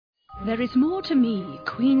There is more to me,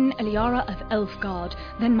 Queen Eliara of Elfgard,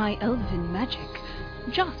 than my elven magic.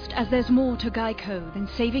 Just as there's more to Geico than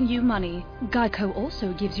saving you money, Geico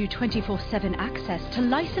also gives you 24/7 access to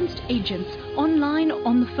licensed agents online,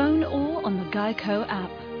 on the phone, or on the Geico app.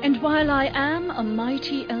 And while I am a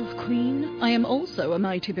mighty elf queen, I am also a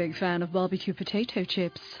mighty big fan of barbecue potato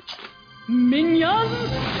chips.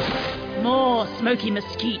 Minions! More smoky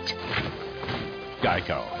mesquite.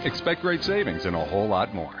 Geico. Expect great savings and a whole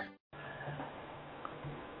lot more.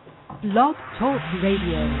 Blog Talk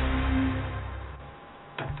Radio.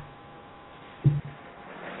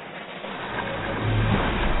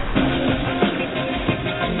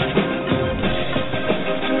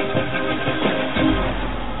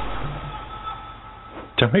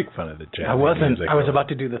 Don't make fun of the jazz. I wasn't. I was about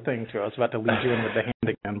to do the thing, too. I was about to lead you in with the hand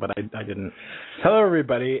again, but I didn't. Hello,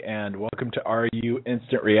 everybody, and welcome to RU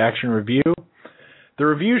Instant Reaction Review, the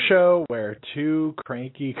review show where two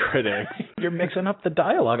cranky critics... You're mixing up the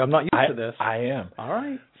dialogue. I'm not used to this. I am. All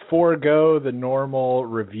right. Forego the normal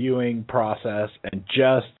reviewing process and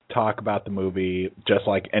just talk about the movie just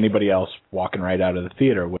like anybody else walking right out of the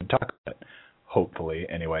theater would talk about it. Hopefully,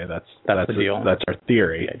 anyway, that's the deal. That's our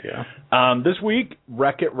theory. The idea. This week,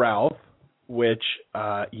 Wreck-It Ralph, which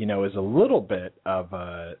is a little bit of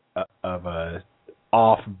a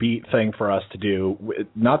offbeat thing for us to do.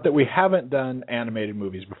 Not that we haven't done animated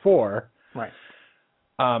movies before, right?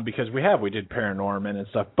 Because we did Paranorman and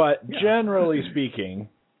stuff. But generally speaking,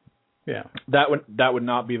 that would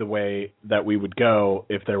not be the way that we would go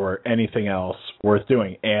if there were anything else worth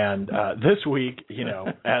doing. And this week,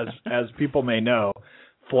 as people may know,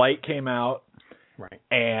 Flight came out, right?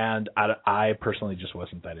 And I personally just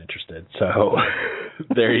wasn't that interested. So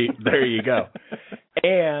there you go.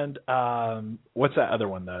 And what's that other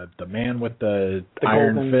one? The man with the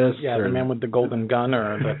iron fist? Yeah, the man with the golden gun,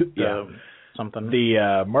 or the something.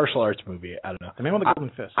 The martial arts movie. I don't know. The man with the golden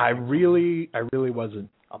fist. I really wasn't.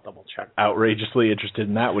 I'll double check. Outrageously interested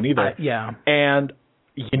in that one either. And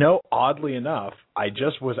oddly enough, I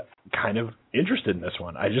just was kind of interested in this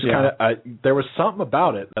one. I just there was something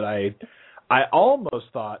about it that I almost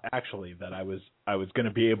thought actually that I was going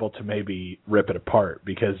to be able to maybe rip it apart,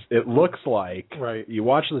 because it looks like, you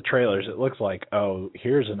watch the trailers, it looks like, oh,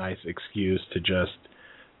 here's a nice excuse to just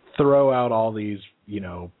throw out all these,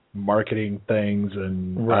 marketing things,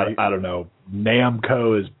 and I don't know,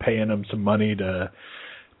 Namco is paying them some money to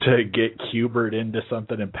get Q*bert into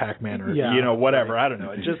something in Pac-Man, or whatever. I don't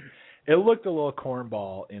know. It looked a little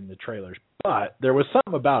cornball in the trailers, but there was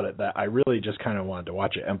something about it that I really just kind of wanted to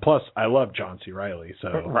watch it. And plus, I love John C. Reilly,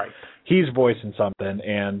 so he's voicing something,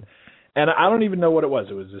 and I don't even know what it was.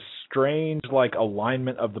 It was a strange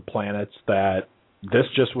alignment of the planets that this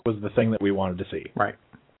just was the thing that we wanted to see. Right.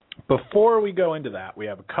 Before we go into that, we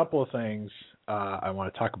have a couple of things I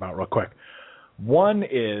want to talk about real quick. One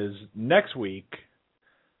is next week.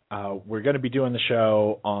 We're going to be doing the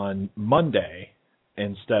show on Monday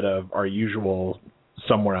instead of our usual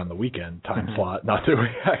somewhere on the weekend time slot. Not that we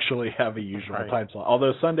actually have a usual time slot,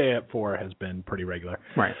 although Sunday at 4 has been pretty regular.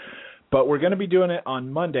 Right. But we're going to be doing it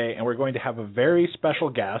on Monday, and we're going to have a very special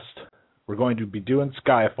guest. We're going to be doing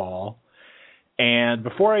Skyfall. And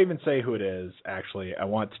before I even say who it is, actually, I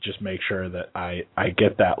want to just make sure that I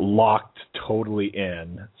get that locked totally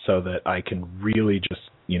in so that I can really just,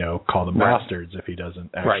 call them bastards if he doesn't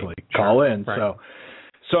actually call in. Right.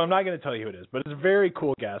 So I'm not going to tell you who it is, but it's a very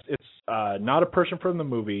cool guest. It's not a person from the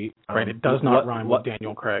movie. It does not rhyme with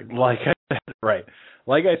Daniel Craig. Like I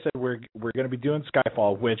said, we're going to be doing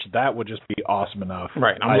Skyfall, which that would just be awesome enough.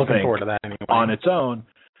 Right, I'm looking forward to that anyway. On its own.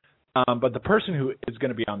 But the person who is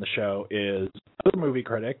going to be on the show is a movie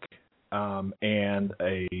critic and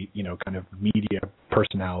a kind of media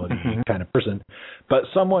personality kind of person, but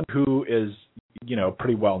someone who is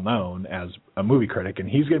pretty well known as a movie critic, and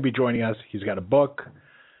he's going to be joining us. He's got a book,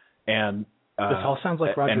 and this all sounds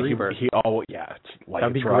like Roger Ebert. It's like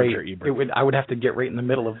that'd be Roger great. Ebert. I would have to get right in the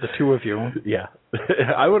middle of the two of you. Yeah,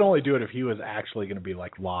 I would only do it if he was actually going to be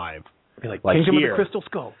live. Be like Kingdom of the Crystal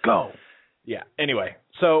Skull, go. Yeah. Anyway,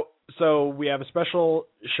 so we have a special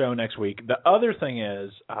show next week. The other thing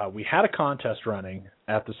is we had a contest running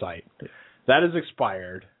at the site. That has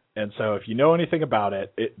expired. And so if you know anything about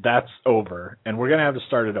it, that's over. And we're going to have to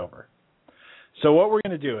start it over. So what we're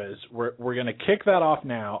going to do is we're going to kick that off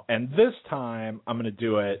now. And this time I'm going to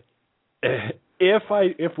do it.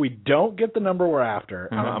 If we don't get the number we're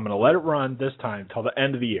after, I'm going to let it run this time till the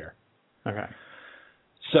end of the year. Okay.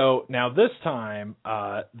 So now this time,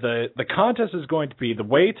 the contest is going to be, the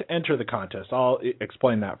way to enter the contest, I'll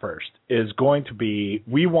explain that first, is going to be,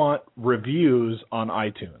 we want reviews on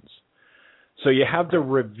iTunes. So you have to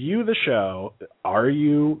review the show.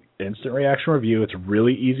 RU Instant Reaction Review. It's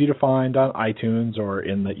really easy to find on iTunes or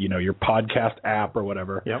in the your podcast app or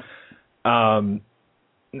whatever. Yep. And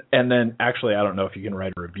then actually, I don't know if you can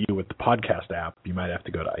write a review with the podcast app. You might have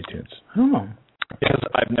to go to iTunes. Oh. Because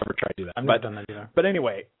I've never tried to do that. I've never done that either. But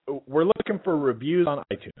anyway, we're looking for reviews on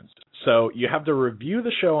iTunes. So you have to review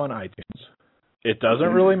the show on iTunes. It doesn't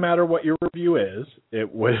really matter what your review is.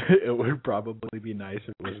 It would probably be nice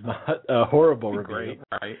if it was not a horrible review. Great,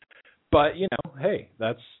 right? But hey,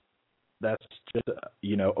 that's just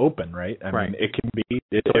open, right? I mean, it can be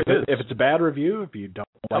if it's a bad review, if you don't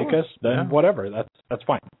like us, then whatever, that's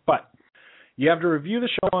fine. But you have to review the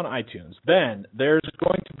show on iTunes. Then there's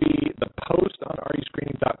going to be the post on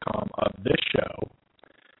RUscreening.com of this show,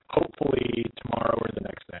 hopefully tomorrow or the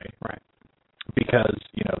next day, right? Because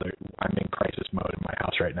I'm in crisis mode in my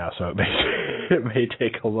house right now, so it may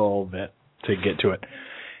take a little bit to get to it.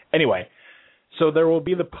 Anyway, so there will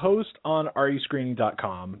be the post on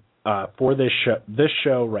RUscreening.com for this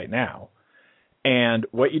show right now. And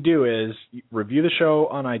what you do is you review the show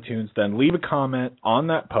on iTunes, then leave a comment on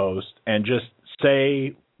that post and just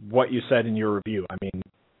say what you said in your review. I mean,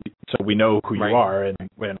 so we know who you are and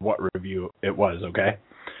what review it was, okay?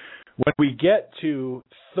 When we get to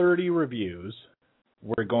 30 reviews,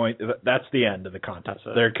 that's the end of the contest.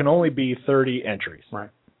 There can only be 30 entries. Right.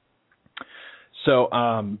 So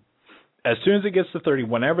as soon as it gets to 30,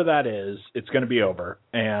 whenever that is, it's going to be over.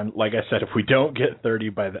 And like I said, if we don't get 30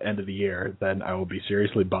 by the end of the year, then I will be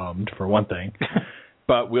seriously bummed, for one thing.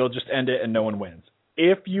 But we'll just end it and no one wins.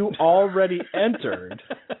 If you already entered...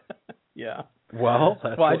 Yeah. Well,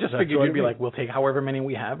 I just figured you'd be like, we'll take however many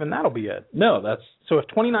we have, and that'll be it. No, so if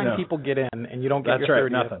 29 people get in and you don't get your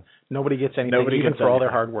 30, nothing. Nobody gets anything, even for all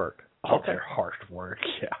their hard work. All their hard work,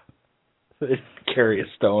 yeah. They didn't carry a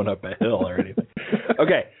stone up a hill or anything.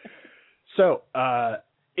 Okay, so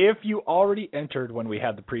if you already entered when we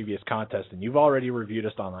had the previous contest and you've already reviewed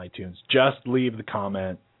us on iTunes, just leave the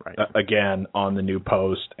comment again on the new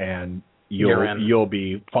post, and you'll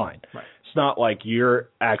be fine. Right. It's not like you're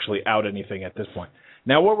actually out anything at this point.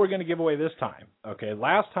 Now, what we're going to give away this time, okay,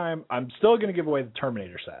 last time, I'm still going to give away the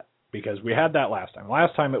Terminator set because we had that last time.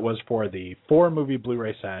 Last time it was for the 4-movie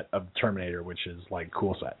Blu-ray set of Terminator, which is like a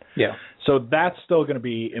cool set. Yeah. So that's still going to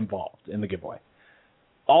be involved in the giveaway.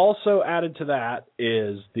 Also added to that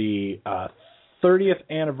is the 30th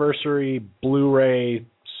anniversary Blu-ray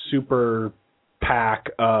super pack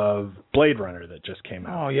of Blade Runner that just came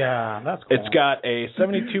out. Oh, yeah, that's cool. It's got a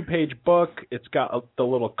 72-page book. It's got the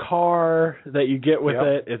little car that you get with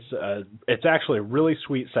it. It's actually a really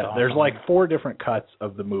sweet set. Awesome. There's like 4 different cuts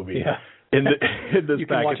of the movie in this you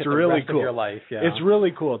pack. Can watch it's it really the rest cool. Of your life. Yeah. It's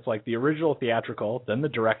really cool. It's like the original theatrical, then the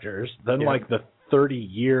director's, then like the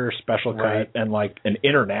 30-year special cut, and like an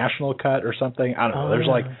international cut or something. I don't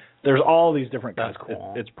know. There's all these different cuts. That's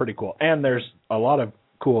cool. It's pretty cool. And there's a lot of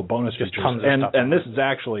cool bonus features. Tons of stuff and this is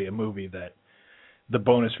actually a movie that the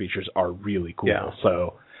bonus features are really cool. Yeah.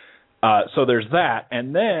 So there's that.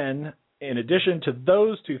 And then in addition to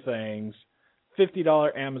those two things,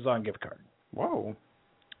 $50 Amazon gift card. Whoa.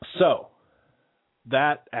 So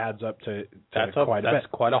that adds up to quite a bit. That's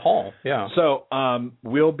quite a haul. Yeah. So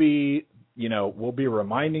we'll be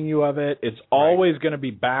reminding you of it. It's always going to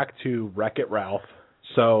be back to Wreck-It Ralph.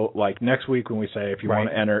 So, like, next week when we say if you want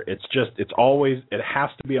to enter, it has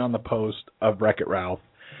to be on the post of Wreck-It Ralph.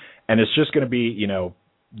 And it's just going to be,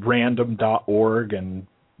 random.org and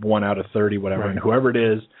 1 out of 30, whatever, and whoever it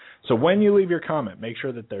is. So when you leave your comment, make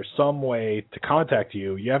sure that there's some way to contact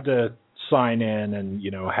you. You have to sign in and,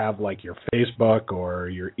 have, like, your Facebook or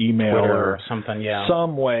your email Twitter or something,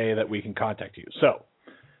 some way that we can contact you. So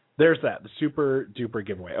there's that, the super duper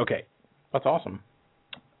giveaway. Okay. That's awesome.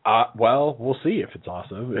 Well, we'll see if it's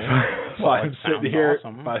awesome. If I'm sitting here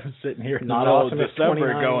in not the awesome middle of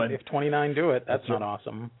December going, if 29 do it, that's not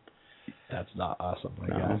awesome. That's not awesome, I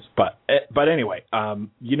guess. But anyway,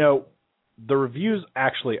 the reviews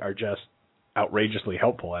actually are just outrageously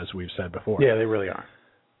helpful, as we've said before. Yeah, they really are.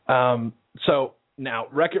 So now,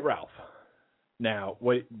 Wreck-It Ralph. Now,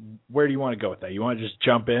 where do you want to go with that? You want to just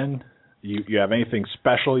jump in? You have anything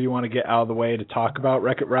special you want to get out of the way to talk about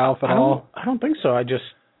Wreck-It Ralph at all? I don't think so.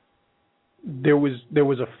 There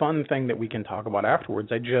was a fun thing that we can talk about afterwards.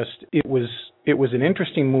 It was an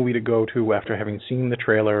interesting movie to go to after having seen the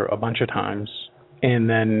trailer a bunch of times, and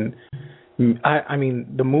then I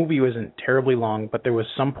mean the movie wasn't terribly long, but there was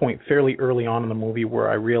some point fairly early on in the movie where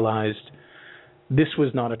I realized this was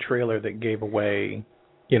not a trailer that gave away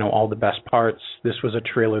all the best parts. This was a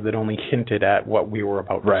trailer that only hinted at what we were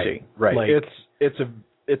about to see. Right. Like,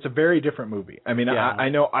 it's a very different movie. I mean, I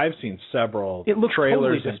know I've seen several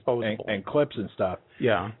trailers and clips and stuff.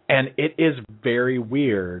 Yeah. And it is very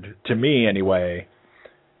weird, to me anyway,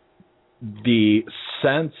 the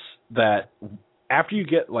sense that after you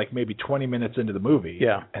get like maybe 20 minutes into the movie,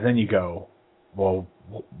 and then you go, well,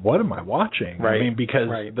 what am I watching? Right. I mean, because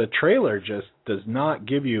the trailer just does not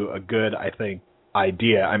give you a good, I think,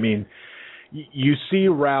 idea. I mean, you see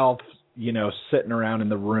Ralph, you know, sitting around in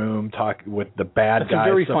the room talking with the bad guy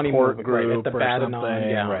support group or something,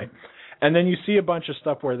 right? And then you see a bunch of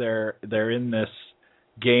stuff where they're in this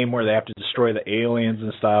game where they have to destroy the aliens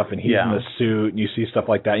and stuff, and he's in the suit, and you see stuff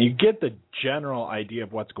like that. And you get the general idea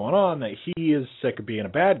of what's going on, that he is sick of being a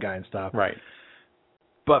bad guy and stuff. Right.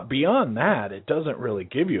 But beyond that, it doesn't really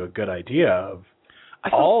give you a good idea of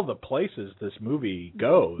all the places this movie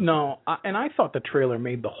goes. No, and I thought the trailer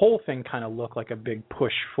made the whole thing kind of look like a big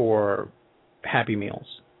push for Happy Meals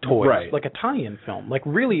toys, like a tie-in film. Like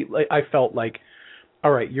really, I felt like,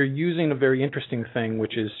 all right, you're using a very interesting thing,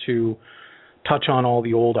 which is to touch on all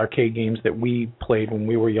the old arcade games that we played when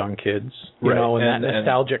we were young kids, you know, and that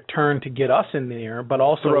nostalgic turn to get us in there, but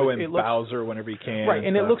also throw in Bowser whenever you can. Right,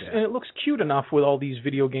 and it looks cute enough with all these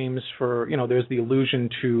video games for, you know, there's the allusion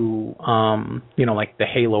to, you know, like the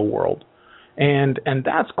Halo world. And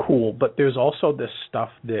that's cool, but there's also this stuff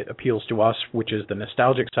that appeals to us, which is the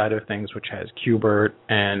nostalgic side of things, which has Q*bert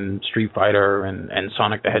and Street Fighter and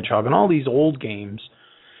Sonic the Hedgehog and all these old games.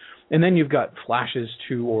 And then you've got flashes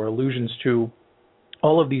to or allusions to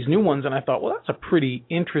all of these new ones. And I thought, well, that's a pretty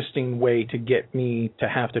interesting way to get me to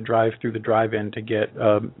have to drive through the drive-in to get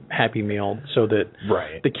a Happy Meal so that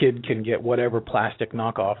the kid can get whatever plastic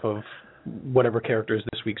knockoff of whatever character is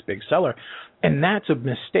this week's big seller. And that's a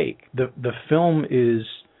mistake. The film is,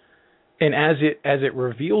 and as it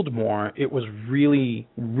revealed more, it was really,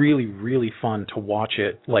 really, really fun to watch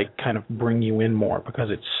it, like kind of bring you in more, because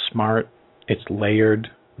it's smart, it's layered.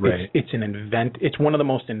 Right. It's one of the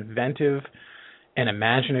most inventive and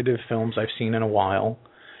imaginative films I've seen in a while.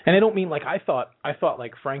 And I don't mean like I thought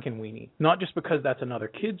like Frankenweenie, not just because that's another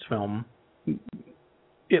kids film,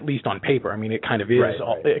 at least on paper. I mean, it kind of is.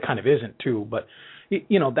 It kind of isn't too, but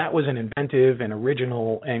you know, that was an inventive and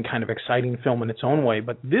original and kind of exciting film in its own way.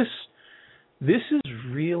 But this is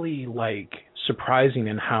really like surprising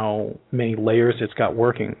in how many layers it's got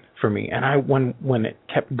working for me. And when it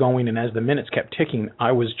kept going and as the minutes kept ticking,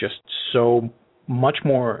 I was just so much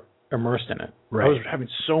more immersed in it. Right. I was having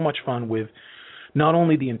so much fun with not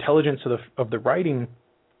only the intelligence of the writing,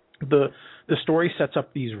 the story sets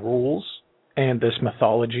up these rules and this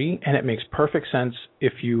mythology, and it makes perfect sense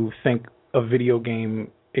if you think a video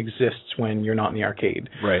game exists when you're not in the arcade.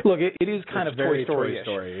 Right. Look, it is kind of Toy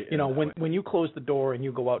Story-ish. You know, when you close the door and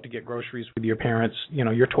you go out to get groceries with your parents, you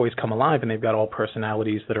know, your toys come alive and they've got all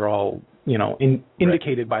personalities that are all, you know,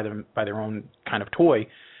 indicated by their own kind of toy.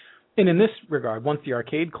 And in this regard, once the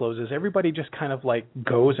arcade closes, everybody just kind of like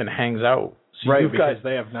goes and hangs out. So because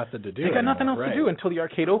they have nothing to do. They got nothing else to do until the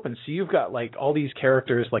arcade opens. So you've got like all these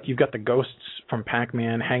characters, like you've got the ghosts from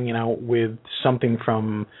Pac-Man hanging out with something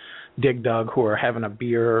from Dig Dug who are having a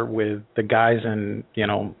beer with the guys in, you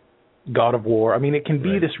know, God of War. I mean, it can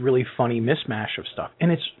be this really funny mismatch of stuff.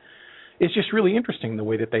 And it's just really interesting the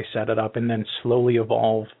way that they set it up and then slowly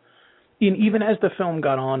evolve. And even as the film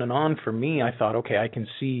got on and on, for me, I thought, okay, I can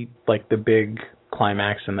see like the big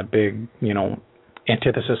climax and the big, you know,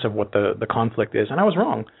 antithesis of what the conflict is. And I was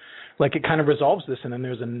wrong. Like it kind of resolves this, and then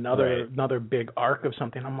there's another big arc of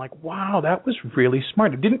something. I'm like, wow, that was really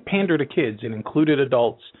smart. It didn't pander to kids. It included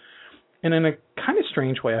adults. And in a kind of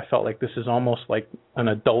strange way, I felt like this is almost like an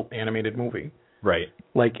adult animated movie. Right.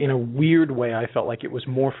 Like in a weird way, I felt like it was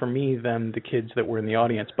more for me than the kids that were in the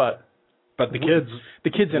audience. But the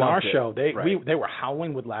kids in our show, they were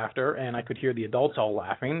howling with laughter, and I could hear the adults all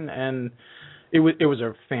laughing, and it was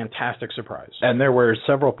a fantastic surprise. And there were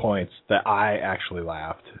several points that I actually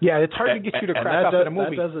laughed. Yeah, it's hard to get you to crack up in a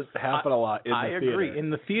movie. That doesn't happen a lot in the theater. I agree. In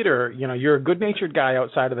the theater, you know, you're a good-natured guy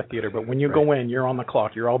outside of the theater, but when you go in, you're on the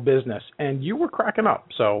clock, you're all business, and you were cracking up.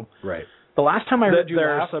 So the last time I heard you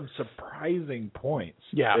there laugh, are some surprising points.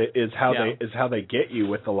 Yeah, is how they get you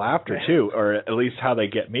with the laughter too, or at least how they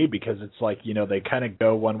get me, because it's like, you know, they kind of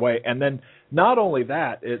go one way, and then not only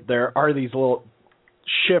that, there are these little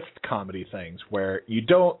shift comedy things where you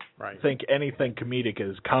don't think anything comedic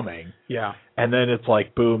is coming. Yeah. And then it's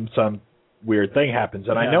like, boom, some weird thing happens.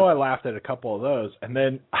 And I know I laughed at a couple of those. And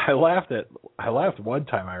then I laughed one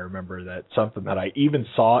time, I remember, that something that I even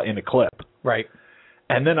saw in a clip. Right.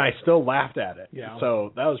 And then I still laughed at it. Yeah.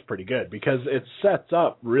 So that was pretty good because it sets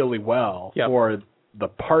up really well for the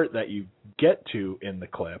part that you get to in the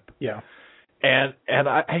clip. Yeah. And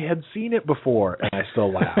I had seen it before, and I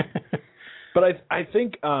still laugh. But I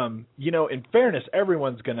think, in fairness,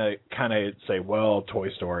 everyone's going to kind of say, well, Toy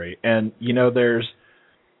Story. And,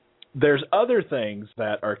 there's other things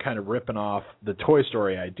that are kind of ripping off the Toy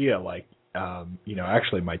Story idea. Like,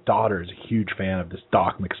 actually my daughter is a huge fan of this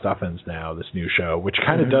Doc McStuffins now, this new show, which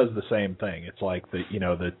kind of does the same thing. It's like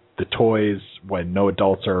the toys when no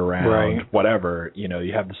adults are around, whatever, you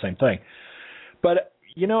have the same thing. But,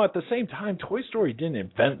 at the same time, Toy Story didn't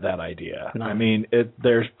invent that idea. No. I mean,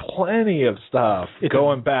 there's plenty of stuff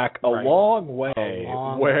going back a long way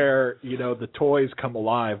where, the toys come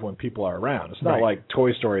alive when people are around. It's not like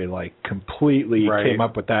Toy Story, completely came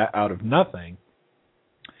up with that out of nothing.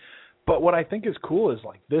 But what I think is cool is,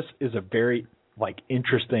 this is a very,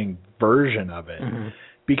 interesting version of it. Mm-hmm.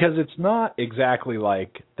 Because it's not exactly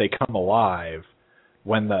like they come alive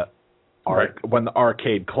when the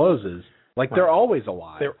arcade closes. They're always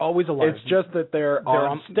alive. They're always alive. It's just that they're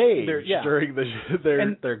on stage during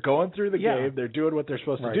they're going through the game. They're doing what they're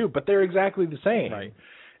supposed to do, but they're exactly the same. Right.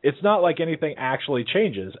 It's not like anything actually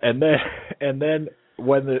changes. And then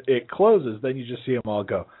when it closes, then you just see them all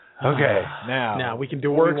go, okay, now we can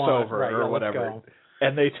do what we want. Over or whatever.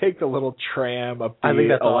 And they take the little tram up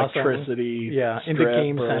the electricity into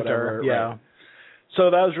Game Center. Yeah. Right. So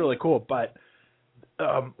that was really cool, but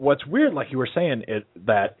what's weird, like you were saying,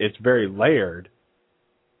 that it's very layered.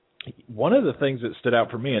 One of the things that stood out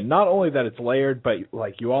for me, and not only that it's layered, but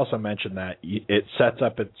like you also mentioned that it sets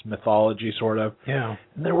up its mythology, sort of. Yeah.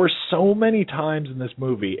 And there were so many times in this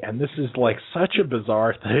movie, and this is such a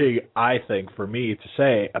bizarre thing, I think, for me to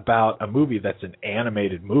say about a movie that's an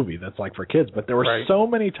animated movie that's for kids. But there were so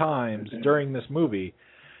many times during this movie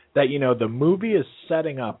that, the movie is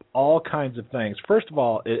setting up all kinds of things. First of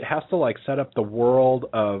all, it has to, set up the world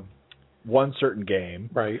of one certain game.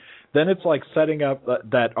 Right. Then it's, setting up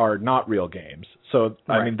that are not real games. So,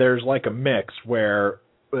 I mean, there's, a mix where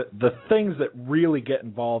the things that really get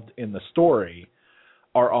involved in the story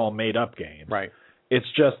are all made-up games. Right. It's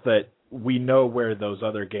just that we know where those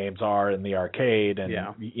other games are in the arcade, and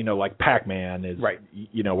like Pac-Man is,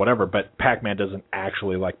 whatever. But Pac-Man doesn't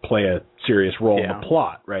actually play a serious role in the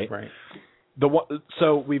plot, right? Right.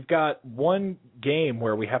 So we've got one game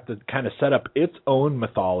where we have to kind of set up its own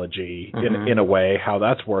mythology in a way, how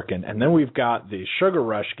that's working, and then we've got the Sugar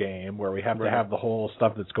Rush game where we have to have the whole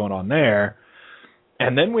stuff that's going on there.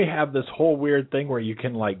 And then we have this whole weird thing where you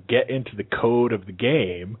can get into the code of the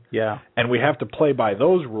game. Yeah. And we have to play by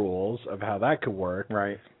those rules of how that could work.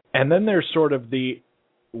 Right. And then there's sort of the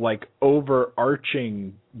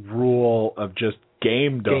overarching rule of just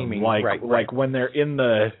gaming, like when they're in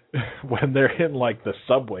the the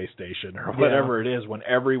subway station or whatever it is, when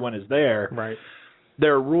everyone is there. Right.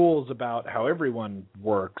 There are rules about how everyone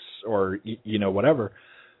works or whatever.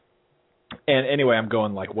 And anyway, I'm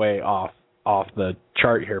going way off the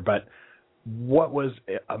chart here, but what was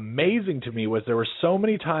amazing to me was there were so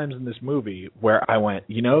many times in this movie where I went,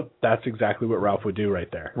 that's exactly what Ralph would do right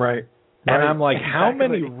there. Right. And I'm like, how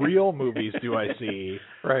many real movies do I see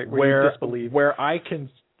where I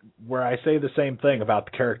say the same thing about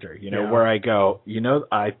the character, where I go,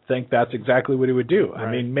 I think that's exactly what he would do. Right.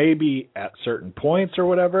 I mean, maybe at certain points or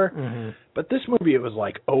whatever, but this movie, it was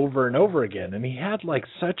over and over again. And he had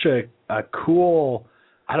such a cool,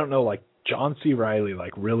 I don't know, John C. Reilly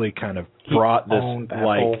really kind of brought this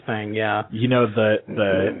whole thing,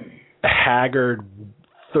 the haggard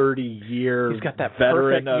 30-year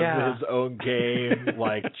veteran of his own game,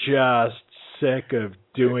 just sick of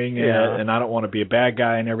doing it, and I don't want to be a bad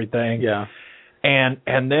guy and everything. Yeah.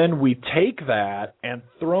 And then we take that and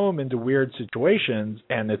throw him into weird situations,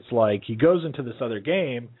 and it's he goes into this other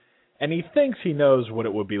game, and he thinks he knows what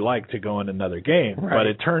it would be like to go in another game, but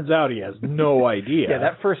it turns out he has no idea. Yeah,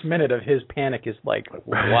 that first minute of his panic is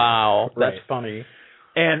wow, that's funny.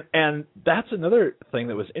 And that's another thing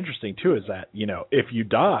that was interesting, too, is that, if you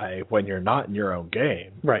die when you're not in your own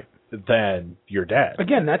game, then you're dead.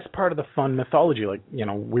 Again, that's part of the fun mythology.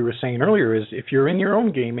 We were saying earlier, is if you're in your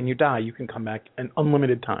own game and you die, you can come back an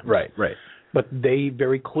unlimited time. Right. But they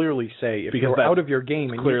very clearly say if you're out of your game,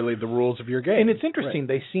 and clearly the rules of your game. And it's interesting.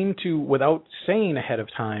 They seem to, without saying ahead of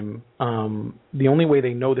time, the only way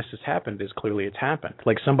they know this has happened is clearly it's happened.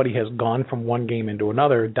 Somebody has gone from one game into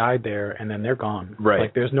another, died there, and then they're gone.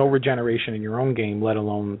 Right. There's no regeneration in your own game, let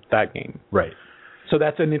alone that game. Right. So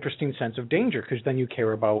that's an interesting sense of danger, because then you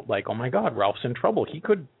care about oh my God, Ralph's in trouble. He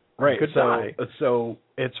could die. So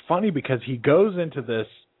it's funny because he goes into this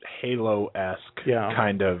Halo-esque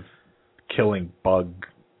kind of killing bug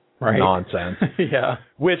nonsense. Yeah.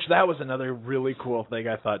 Which that was another really cool thing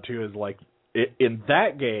I thought too, is in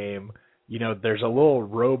that game, there's a little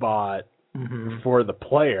robot for the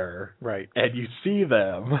player, right? And you see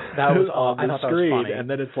them that was on the screen, and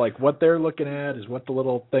then it's like what they're looking at is what the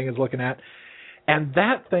little thing is looking at, and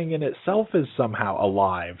that thing in itself is somehow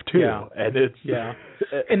alive too, and it's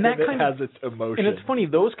and that kind of has its emotion. And it's funny,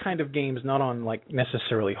 those kind of games, not on like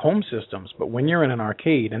necessarily home systems, but when you're in an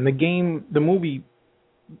arcade and the movie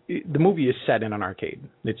is set in an arcade.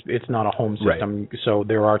 It's not a home system, so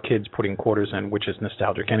there are kids putting quarters in, which is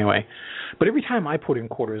nostalgic anyway. But every time I put in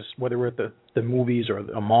quarters, whether we're at the movies or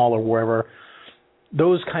a mall or wherever,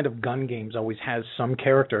 those kind of gun games always has some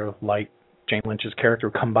character like Jane Lynch's character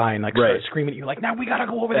come by and like start screaming at you like, now we gotta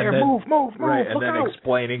go over there, move, and then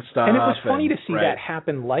explaining stuff. And it was funny to see that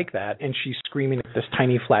happen like that, and she's screaming at this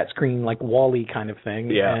tiny flat screen like Wall-E kind of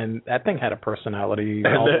thing, and that thing had a personality.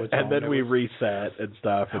 And then we reset and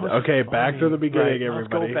stuff. And, okay, back to the beginning,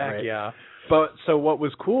 everybody. Let's go back, But so what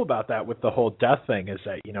was cool about that with the whole death thing is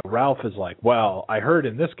that, Ralph is like, well, I heard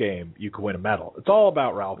in this game you could win a medal. It's all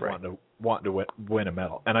about Ralph wanting to win a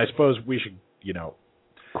medal. And I suppose we should,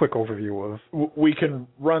 quick overview of... We can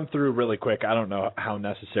run through really quick. I don't know how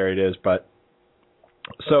necessary it is, but...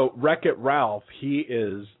 So, Wreck-It Ralph, he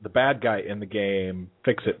is the bad guy in the game,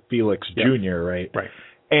 Fix-It Felix Jr., right? Right.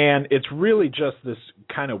 And it's really just this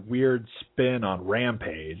kind of weird spin on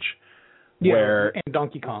Rampage, where... And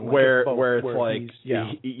Donkey Kong. Where it's like,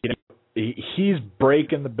 he's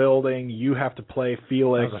breaking the building. You have to play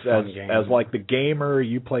Felix as like the gamer.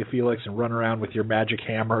 You play Felix and run around with your magic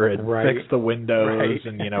hammer and fix the windows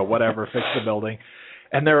and whatever, fix the building.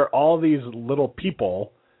 And there are all these little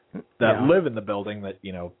people that live in the building that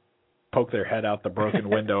poke their head out the broken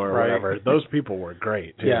window or whatever. Those people were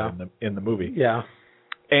great too in the movie. Yeah.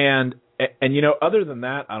 And other than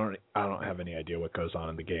that, I don't have any idea what goes on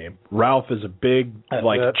in the game. Ralph is a big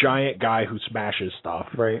giant guy who smashes stuff.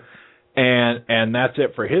 Right. And that's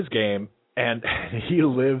it for his game. And he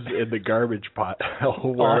lives in the garbage pot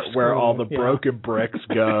where all the broken bricks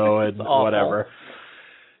go and whatever.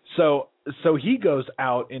 So he goes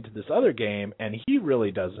out into this other game, and he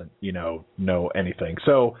really doesn't, know anything.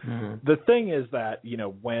 So the thing is that,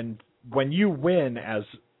 when you win as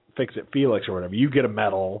Fix-It Felix or whatever, you get a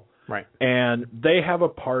medal. Right. And they have a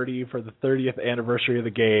party for the 30th anniversary of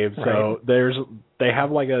the game. So they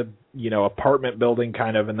have like a, apartment building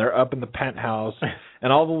kind of, and they're up in the penthouse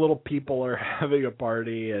and all the little people are having a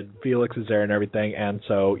party and Felix is there and everything. And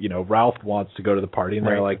so, Ralph wants to go to the party and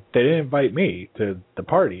they're like, they didn't invite me to the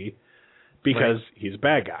party because he's a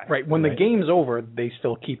bad guy. Right. When the game's over, they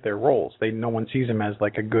still keep their roles. No one sees him as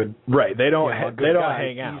like a good... Right. They don't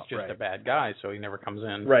hang out. He's just a bad guy, so he never comes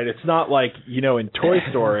in. Right. It's not like, in Toy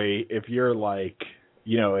Story, if you're like,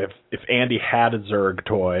 if Andy had a Zurg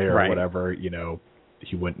toy or whatever,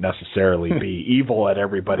 he wouldn't necessarily be evil at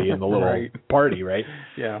everybody in the little party, right?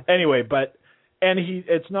 Yeah. Anyway,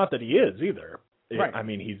 it's not that he is either. Right. I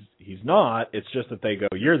mean, he's not. It's just that they go,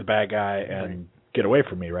 you're the bad guy and get away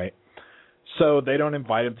from me, right? So they don't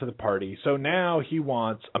invite him to the party. So now he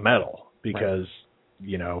wants a medal because,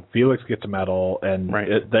 Felix gets a medal and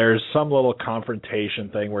there's some little confrontation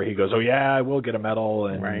thing where he goes, oh, yeah, I will get a medal.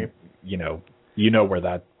 And, you know where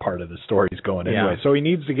that part of the story is going anyway. So he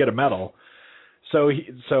needs to get a medal. So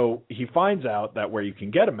he finds out that where you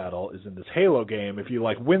can get a medal is in this Halo game. If you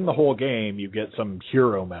win the whole game, you get some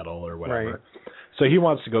hero medal or whatever. Right. So he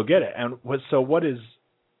wants to go get it. And what is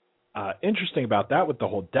interesting about that with the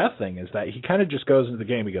whole death thing is that he kind of just goes into the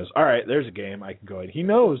game. He goes, all right, there's a game I can go in. He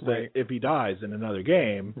knows that if he dies in another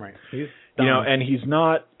game, he's and he's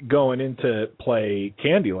not going in to play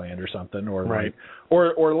Candyland or something,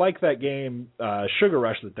 or like that game Sugar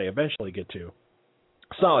Rush that they eventually get to.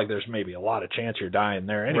 It's not like there's maybe a lot of chance you're dying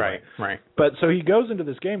there anyway. Right. But so he goes into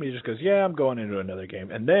this game and he just goes, yeah, I'm going into another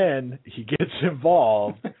game. And then he gets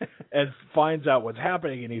involved and finds out what's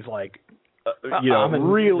happening, and he's like,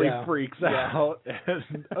 really freaks out.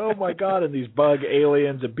 And, oh, my God, and these bug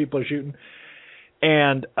aliens and people are shooting.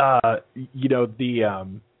 And,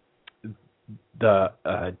 the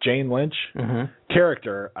Jane Lynch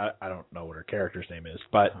character, I don't know what her character's name is,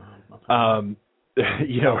 but...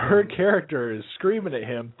 her character is screaming at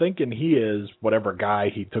him, thinking he is whatever guy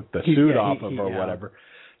he took the suit off of or whatever.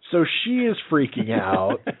 So she is freaking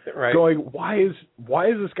out, going, "Why is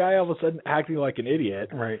this guy all of a sudden acting like an idiot?"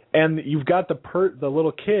 Right. And you've got the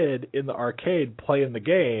little kid in the arcade playing the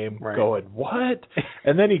game, going, "What?"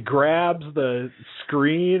 And then he grabs the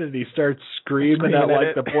screen and he starts screaming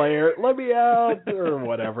at the player, "Let me out!" or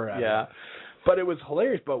whatever. Yeah. But it was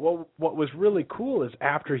hilarious. But what was really cool is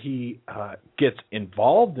after he gets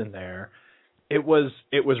involved in there, it was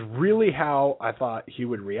really how I thought he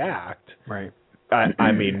would react. Right.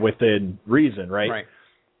 I mean, within reason, right? Right.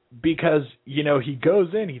 because, you know, he goes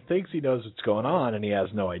in, he thinks he knows what's going on, and he has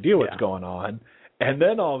no idea what's going on. And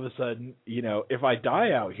then all of a sudden, you know, if I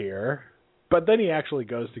die out here, but then he actually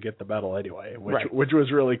goes to get the medal anyway, which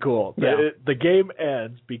was really cool. Yeah. The game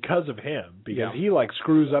ends because of him, because he like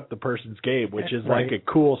screws up the person's game, which is like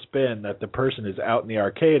a cool spin that the person is out in the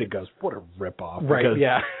arcade and goes, what a ripoff. Right, because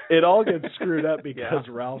yeah. it all gets screwed up because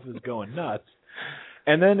Ralph is going nuts.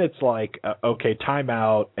 And then it's like, okay, time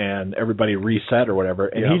out, and everybody reset or whatever,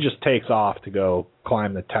 and he just takes off to go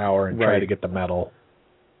climb the tower and try to get the medal,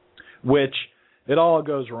 which it all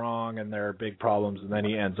goes wrong, and there are big problems, and then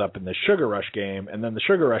he ends up in the Sugar Rush game, and then the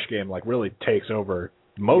Sugar Rush game like really takes over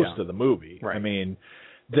most of the movie. Right. I mean,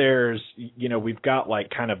 there's, you know, we've got like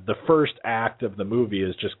kind of the first act of the movie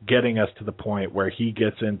is just getting us to the point where he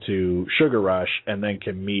gets into Sugar Rush and then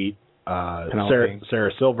can meet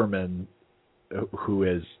Sarah Silverman, who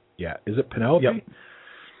is, is it Penelope? Yep.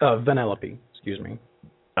 Vanellope, excuse me.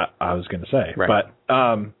 I was going to say. Right. But,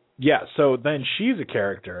 so then she's a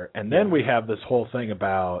character, and then we have this whole thing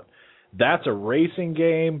about that's a racing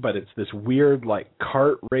game, but it's this weird, like,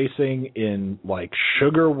 kart racing in, like,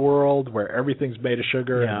 Sugar World where everything's made of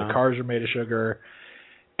sugar and the cars are made of sugar.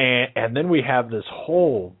 And then we have this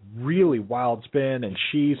whole really wild spin, and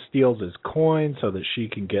she steals his coin so that she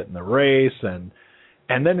can get in the race, and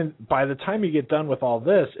then by the time you get done with all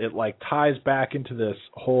this, it like ties back into this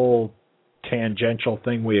whole tangential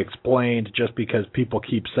thing we explained just because people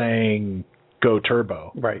keep saying go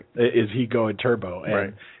turbo. Right. Is he going turbo?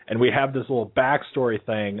 And we have this little backstory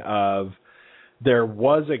thing of there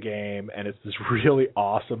was a game, and it's this really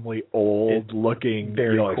awesomely old looking,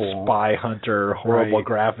 very like cool. Spy Hunter, horrible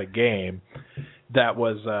graphic game that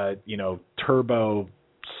was, turbo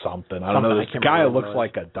something. I don't know. This guy looks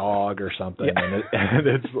like a dog or something, and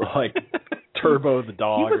it's like Turbo the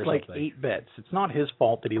dog he was or something. Like 8 bits. It's not his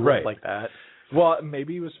fault that he looked like that. Well,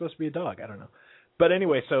 maybe he was supposed to be a dog. I don't know. But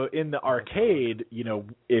anyway, so in the arcade, you know,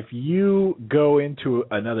 if you go into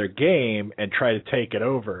another game and try to take it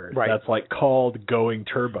over, that's like called going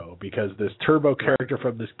turbo, because this turbo character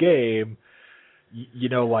from this game, you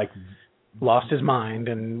know, like lost his mind,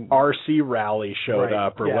 and RC Rally showed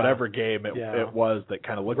up, or whatever game it was that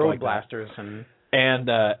kind of looked Road like Blasters that. And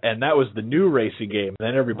that was the new racing game. And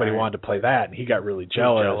then everybody wanted to play that, and he got really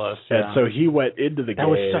jealous. And so he went into the game. That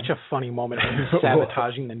was such a funny moment. He's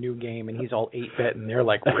sabotaging the new game, and he's all 8-bit, and they're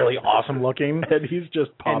like really awesome looking, and he's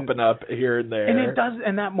just popping up here and there.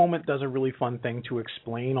 And that moment does a really fun thing to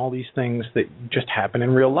explain all these things that just happen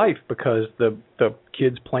in real life, because the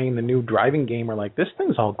kids playing the new driving game are like, this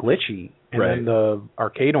thing's all glitchy. And then the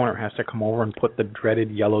arcade owner has to come over and put the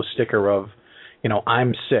dreaded yellow sticker of, you know,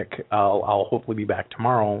 I'm sick. I'll hopefully be back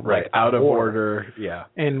tomorrow. Right, like, out of order. Yeah.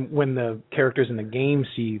 And when the characters in the game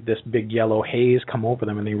see this big yellow haze come over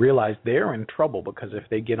them, and they realize they're in trouble, because if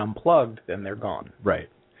they get unplugged, then they're gone. Right.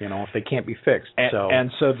 You know, if they can't be fixed.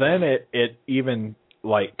 And so then it even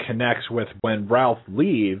like connects with when Ralph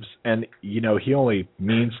leaves, and you know he only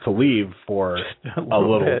means to leave for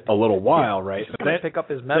a little while, right? He's gonna pick up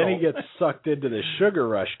his medal. Then he gets sucked into the Sugar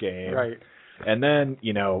Rush game, right? And then,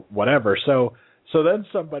 you know, whatever. So then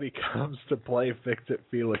somebody comes to play Fix-It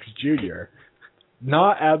Felix Jr.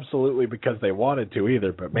 Not absolutely because they wanted to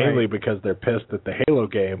either, but mainly because they're pissed that the Halo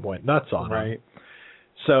game went nuts on them. Right.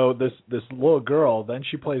 So this little girl, then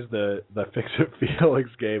she plays the Fix-It Felix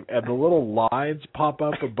game, and the little lines pop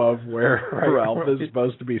up above where Ralph is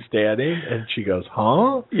supposed to be standing, and she goes,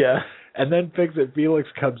 huh? Yeah. And then Fix-It Felix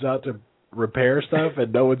comes out to repair stuff,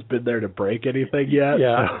 and no one's been there to break anything yet.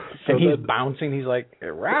 Yeah. So and he's bouncing. He's like,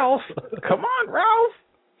 hey, Ralph, come on, Ralph.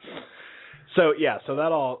 So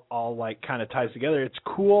that all like kind of ties together. It's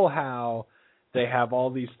cool how they have all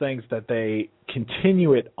these things that they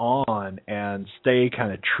continue it on and stay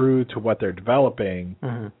kind of true to what they're developing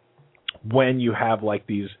when you have like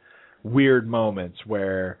these weird moments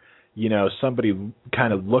where, you know, somebody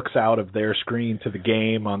kind of looks out of their screen to the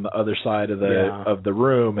game on the other side of the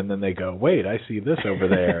room, and then they go, wait, I see this over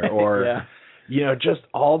there. Or, you know, just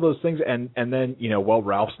all those things. And then, you know, well,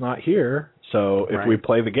 Ralph's not here. So if we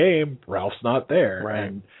play the game, Ralph's not there.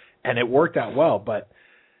 Right. And it worked out well. But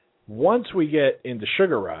once we get into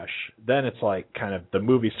Sugar Rush, then it's like kind of the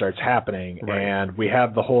movie starts happening. Right. And we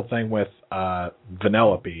have the whole thing with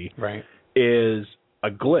Vanellope is a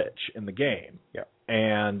glitch in the game. Yeah.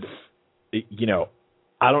 And, you know,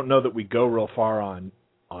 I don't know that we go real far on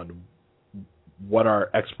what our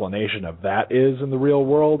explanation of that is in the real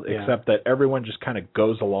world, except that everyone just kind of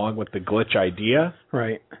goes along with the glitch idea.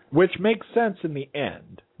 Right. Which makes sense in the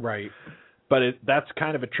end. Right. But that's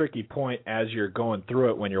kind of a tricky point as you're going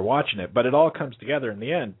through it when you're watching it. But it all comes together in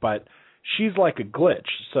the end. But she's like a glitch.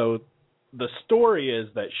 So the story is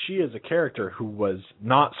that she is a character who was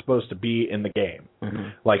not supposed to be in the game. Mm-hmm.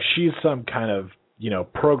 Like she's some kind of,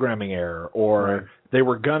 programming error, or they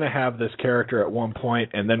were going to have this character at one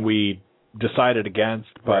point and then we decided against,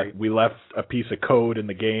 but we left a piece of code in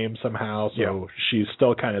the game somehow, so she's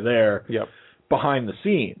still kind of there behind the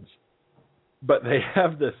scenes. But they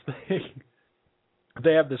have this thing.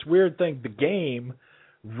 They have this weird thing. The game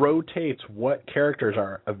rotates what characters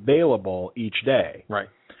are available each day. Right.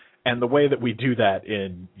 And the way that we do that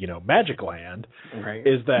in, Magic Land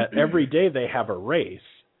is that every day they have a race,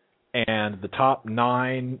 and the top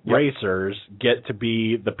 9 racers get to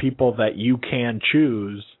be the people that you can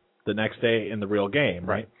choose the next day in the real game,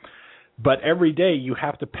 right? But every day you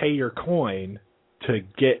have to pay your coin to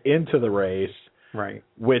get into the race, right?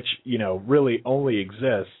 Which, really only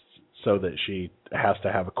exists so that she has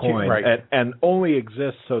to have a coin, and only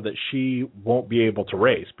exists so that she won't be able to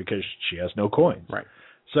race because she has no coins. Right.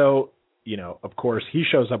 So, of course, he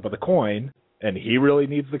shows up with a coin, and he really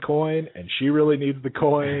needs the coin, and she really needs the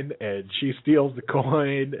coin, and she steals the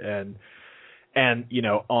coin, and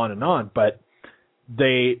on and on. But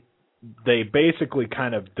they basically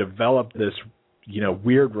kind of develop this,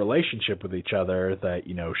 weird relationship with each other that,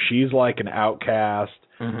 she's like an outcast,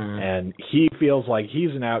 and he feels like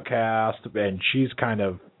he's an outcast, and she's kind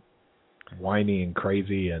of whiny and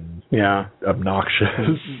crazy and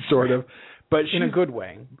obnoxious, sort of. But in a good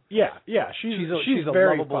way. Yeah. She's a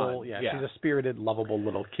very lovable, fun. She's a spirited, lovable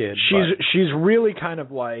little kid. She's really kind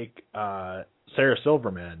of like Sarah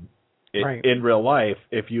Silverman in real life.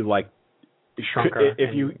 If you like, shrunk her,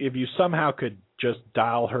 if you somehow could just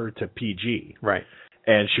dial her to PG, right?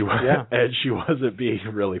 And she wasn't being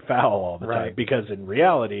really foul all the time, because in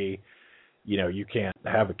reality, you can't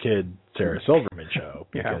have a kid Sarah Silverman show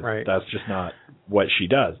because that's just not what she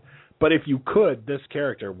does. But if you could, this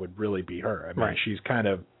character would really be her. I mean, she's kind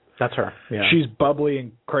of... That's her. Yeah. She's bubbly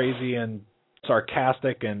and crazy and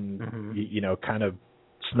sarcastic and, kind of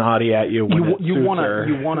snotty at you when you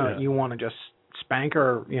want to just spank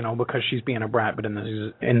her, because she's being a brat, but in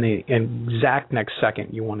the exact next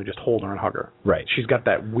second, you want to just hold her and hug her. Right. She's got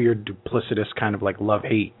that weird duplicitous kind of like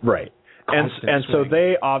love-hate. Right. And so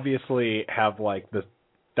they obviously have like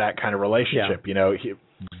that kind of relationship,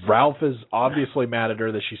 Ralph is obviously mad at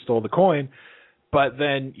her that she stole the coin, but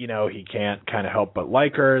then, he can't kind of help but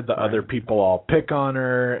like her. The other people all pick on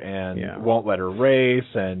her and won't let her race,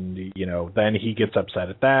 and, then he gets upset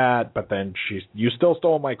at that, but then you still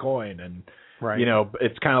stole my coin, and,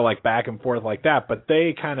 it's kind of like back and forth like that, but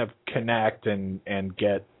they kind of connect and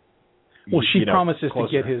get... Well, she promises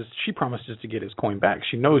to get his coin back.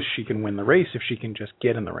 She knows she can win the race if she can just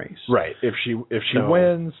get in the race. Right. If she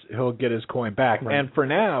wins, he'll get his coin back. Right. And for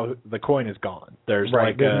now, the coin is gone. There's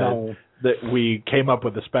that we came up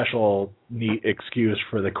with a special neat excuse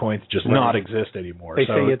for the coin to just not exist anymore. They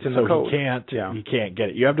say it's in the code. He can't get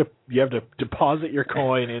it. You have to deposit your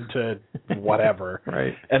coin into whatever.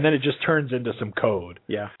 Right. And then it just turns into some code.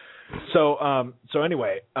 Yeah. So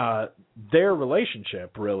anyway, their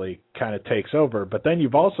relationship really kind of takes over. But then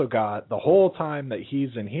you've also got, the whole time that he's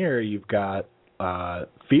in here, you've got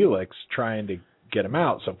Felix trying to get him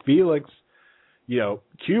out. So Felix,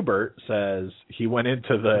 Q*bert says he went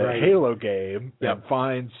into the Halo game and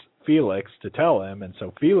finds Felix to tell him. And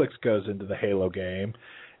so Felix goes into the Halo game,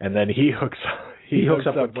 and then he hooks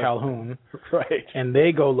up with Calhoun. Right. And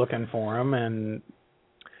they go looking for him. And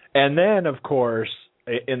then, of course...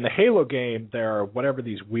 in the Halo game, there are whatever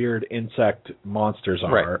these weird insect monsters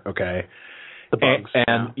are, okay? The bugs.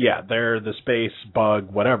 And they're the space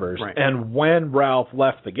bug whatevers. Right. And when Ralph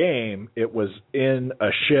left the game, it was in a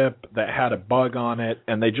ship that had a bug on it,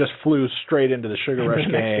 and they just flew straight into the Sugar Rush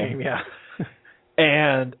game.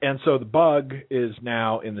 And so the bug is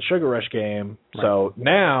now in the Sugar Rush game. Right. So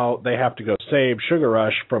now they have to go save Sugar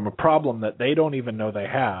Rush from a problem that they don't even know they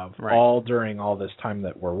have. Right. All during all this time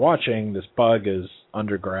that we're watching, this bug is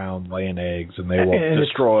underground laying eggs, and they will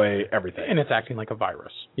destroy everything. And it's acting like a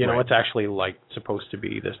virus. It's actually like supposed to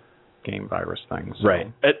be this game virus thing. So.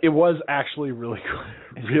 Right. It was actually really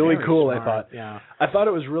cool. Really cool, smart. I thought. Yeah. I thought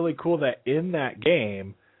it was really cool that in that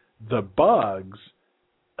game, the bugs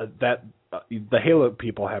that the Halo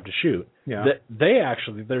people have to shoot, that they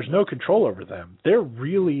actually, there's no control over them. They're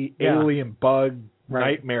really alien bug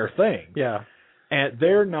nightmare things. Yeah. And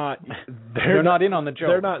they're not in on the joke.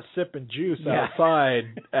 They're not sipping juice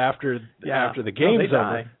outside after the game's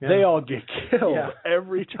over. Yeah. They all get killed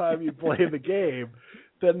every time you play the game.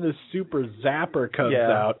 Then this super zapper comes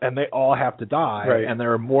out, and they all have to die. Right. And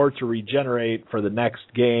there are more to regenerate for the next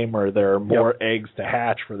game, or there are more eggs to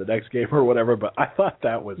hatch for the next game, or whatever. But I thought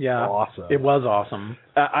that was awesome. It was awesome.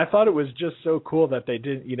 I thought it was just so cool that they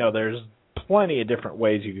didn't. There's plenty of different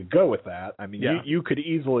ways you could go with that. I mean, you could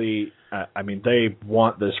easily, they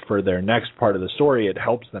want this for their next part of the story. It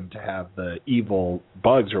helps them to have the evil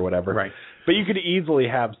bugs or whatever. Right. But you could easily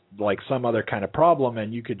have like some other kind of problem,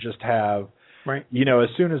 and you could just have, right. As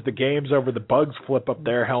soon as the game's over, the bugs flip up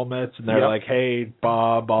their helmets, and they're like, "Hey,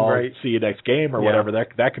 Bob, I'll see you next game," or whatever.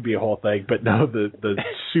 That could be a whole thing. But no, the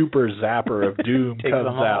super zapper of doom comes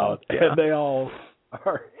out, and they all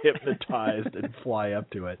are hypnotized and fly up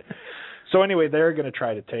to it. So anyway, they're going to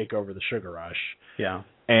try to take over the Sugar Rush. Yeah.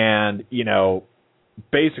 And,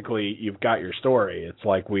 basically you've got your story. It's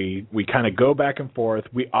like we kind of go back and forth.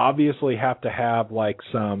 We obviously have to have like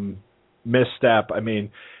some misstep. I mean,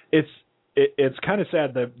 it's kind of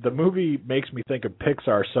sad. The movie makes me think of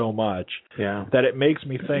Pixar so much that it makes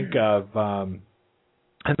me think of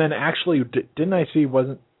and then actually didn't I see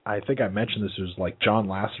I think I mentioned this was like John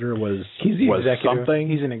Lasseter was something.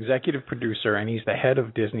 He's an executive producer, and he's the head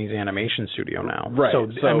of Disney's animation studio now. Right.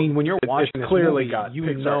 So I mean, when you're watching this clearly movie, got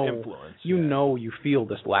Pixar influence. You feel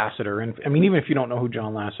this Lasseter, and I mean, even if you don't know who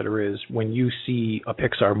John Lasseter is, when you see a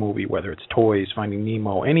Pixar movie, whether it's Toys, Finding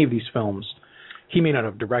Nemo, any of these films, he may not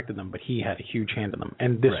have directed them, but he had a huge hand in them,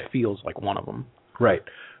 and this feels like one of them. Right.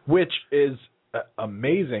 Which is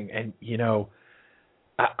amazing, and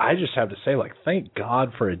I just have to say, like, thank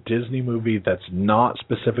God for a Disney movie that's not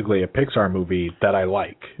specifically a Pixar movie that I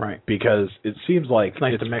like. Right. Because it seems like it's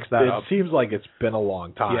nice to mix that up. It seems like it's been a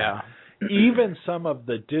long time. Yeah. Even some of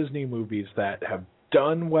the Disney movies that have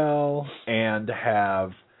done well and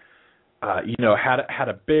have, had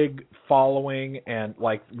a big following, and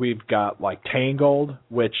like we've got like Tangled,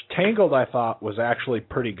 which Tangled I thought was actually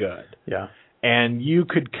pretty good. Yeah. And you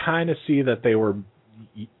could kind of see that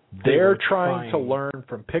they're trying to learn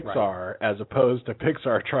from Pixar as opposed to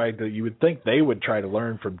Pixar trying to, you would think they would try to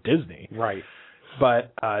learn from Disney. Right.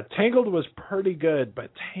 But Tangled was pretty good,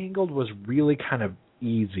 but Tangled was really kind of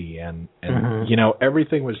easy and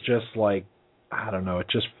everything was just like, I don't know, it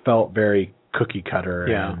just felt very cookie cutter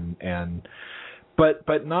and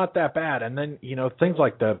but not that bad. And then, things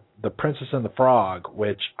like the Princess and the Frog,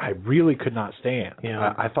 which I really could not stand.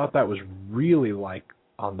 Yeah. I thought that was really like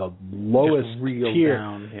on the lowest tier.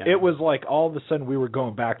 Down, yeah. It was like all of a sudden we were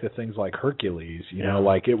going back to things like Hercules,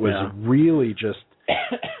 like it was really just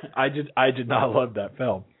I did not love that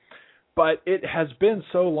film. But it has been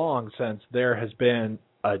so long since there has been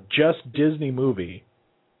a just Disney movie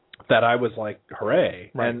that I was like,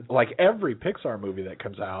 hooray. Right. And like every Pixar movie that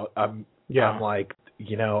comes out, I'm like,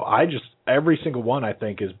 I just every single one I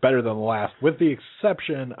think is better than the last, with the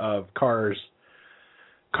exception of Cars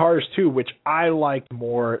 2, which I liked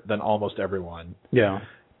more than almost everyone. Yeah.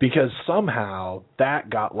 Because somehow that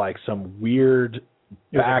got like some weird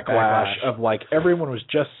backlash of like everyone was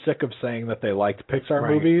just sick of saying that they liked Pixar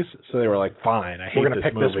movies, so they were like, fine, I hate We're gonna this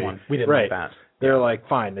pick movie. This one. We didn't like that. They're like,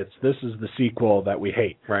 fine, this is the sequel that we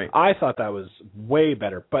hate. Right. I thought that was way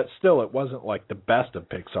better, but still it wasn't like the best of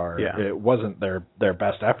Pixar. Yeah. It wasn't their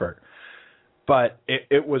best effort. But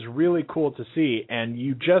it was really cool to see, and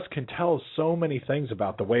you just can tell so many things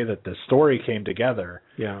about the way that the story came together.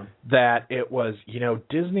 Yeah. That it was,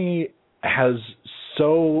 Disney has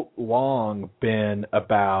so long been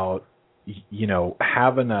about,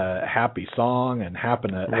 having a happy song and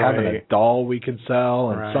having a doll we can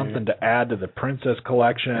sell and something to add to the princess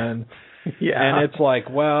collection. Yeah. And it's like,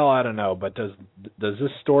 well, I don't know, but does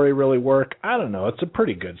this story really work? I don't know. It's a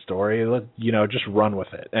pretty good story. Just run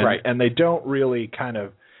with it. And, and they don't really kind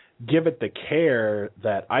of give it the care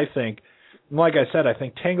that I think, like I said, I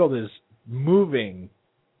think Tangled is moving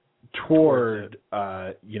toward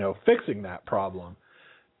fixing that problem.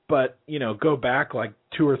 But, go back like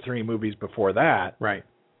 2 or 3 movies before that. Right.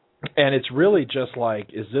 And it's really just like,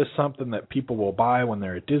 is this something that people will buy when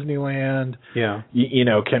they're at Disneyland? Yeah.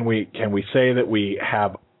 Can we say that we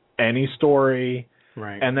have any story?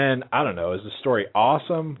 Right. And then, I don't know, is the story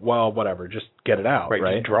awesome? Well, whatever, just get it out,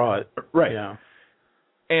 right? Just draw it. Right. Yeah.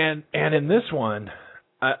 And in this one,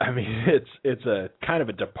 I mean, it's a kind of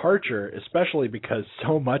a departure, especially because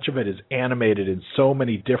so much of it is animated in so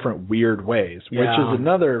many different weird ways, which is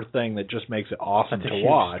another thing that just makes it awesome to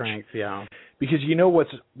watch. Strength, yeah. Because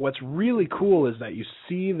what's really cool is that you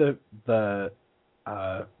see the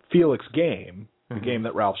Felix game, the game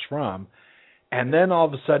that Ralph's from, and then all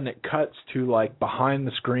of a sudden it cuts to like behind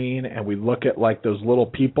the screen, and we look at like those little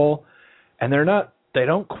people, and they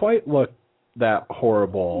don't quite look that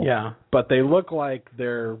horrible. Yeah. But they look like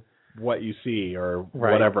they're what you see or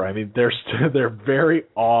whatever. I mean, they're very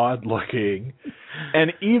odd looking.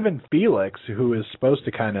 And even Felix, who is supposed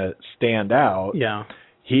to kind of stand out, yeah,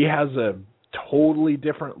 he has a totally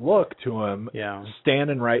different look to him,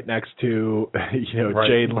 standing right next to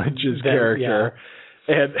Jane Lynch's character.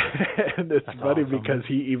 And it's That's funny awesome. Because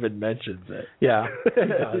he even mentions it. Yeah,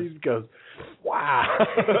 he goes, "Wow!"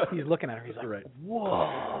 He's looking at her. He's like,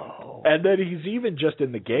 "Whoa!" And then he's even just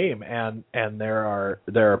in the game, and there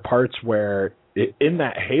are parts where in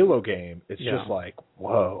that Halo game, it's just like,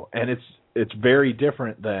 "Whoa!" And it's very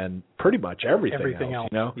different than pretty much everything else.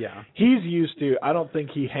 Yeah. He's used to. I don't think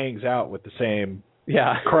he hangs out with the same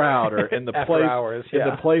crowd or in the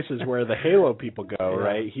the places where the Halo people go,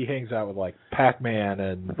 right? He hangs out with like Pac-Man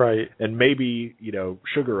and maybe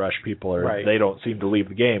Sugar Rush people, or they don't seem to leave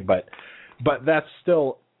the game, but that's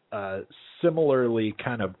still similarly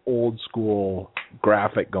kind of old school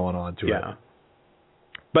graphic going on to it.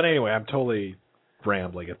 But anyway, I'm totally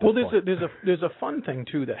rambling at this point. There's a fun thing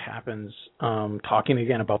too that happens talking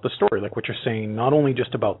again about the story, like what you're saying, not only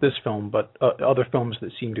just about this film, but other films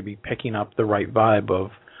that seem to be picking up the right vibe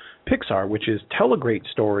of Pixar, which is tell a great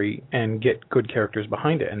story and get good characters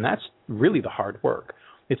behind it, and that's really the hard work.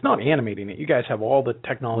 It's not animating it. You guys have all the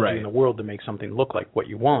technology in the world to make something look like what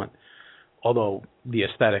you want, although the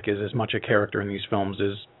aesthetic is as much a character in these films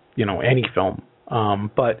as any film.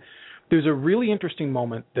 But there's a really interesting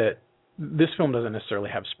moment that this film doesn't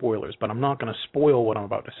necessarily have spoilers, but I'm not going to spoil what I'm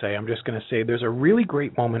about to say. I'm just going to say there's a really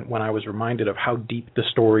great moment when I was reminded of how deep the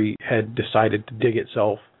story had decided to dig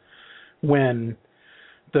itself when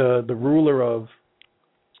the ruler of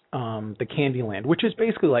the Candyland, which is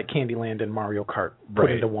basically like Candyland and Mario Kart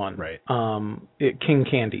put into one. Right. King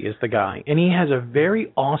Candy is the guy, and he has a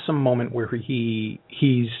very awesome moment where he's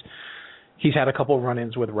had a couple of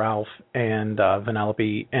run-ins with Ralph and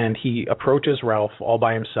Vanellope, and he approaches Ralph all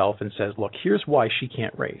by himself and says, "Look, here's why she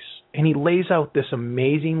can't race." And he lays out this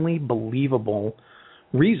amazingly believable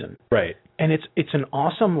reason. Right. And it's an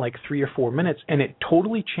awesome 3 or 4 minutes, and it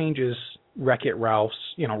totally changes Wreck-It Ralph's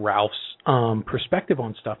perspective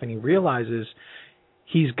on stuff, and he realizes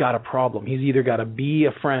he's got a problem. He's either got to be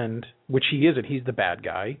a friend, which he isn't. He's the bad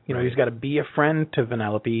guy. He's got to be a friend to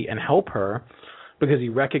Vanellope and help her, because he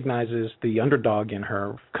recognizes the underdog in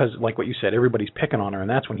her, because like what you said, everybody's picking on her, and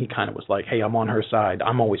that's when he kind of was like, hey, I'm on her side.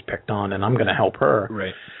 I'm always picked on, and I'm going to help her.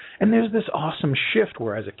 Right. And there's this awesome shift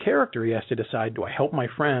where as a character he has to decide, do I help my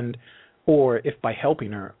friend, or if by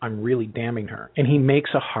helping her, I'm really damning her? And he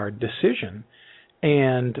makes a hard decision.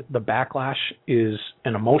 And the backlash is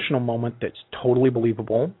an emotional moment that's totally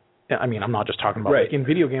believable. I mean, I'm not just talking about in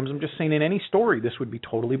video games. I'm just saying in any story, this would be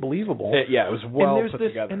totally believable. It was well put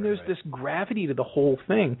together. And there's this gravity to the whole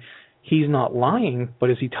thing. He's not lying, but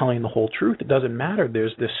is he telling the whole truth? It doesn't matter.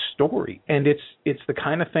 There's this story. And it's the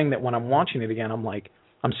kind of thing that when I'm watching it again, I'm like,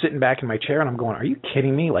 I'm sitting back in my chair and I'm going, are you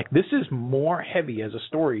kidding me? This is more heavy as a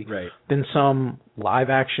story than some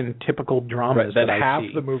live-action typical dramas that I see. Half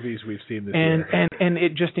the movies we've seen this year. And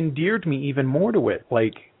it just endeared me even more to it.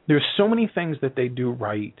 There's so many things that they do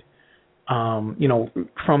right.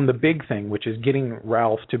 From the big thing, which is getting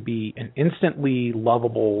Ralph to be an instantly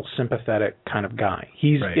lovable, sympathetic kind of guy.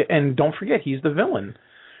 And don't forget, he's the villain.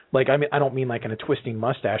 I don't mean in a twisting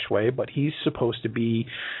mustache way, but he's supposed to be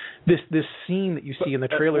this scene that you see in the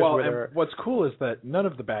trailers. What's cool is that none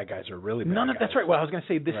of the bad guys are really bad guys. That's right. Well, I was going to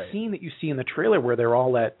say this scene that you see in the trailer where they're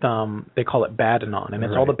all at, they call it Badanon, and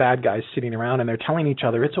it's all the bad guys sitting around, and they're telling each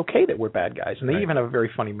other it's okay that we're bad guys, and they even have a very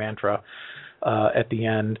funny mantra at the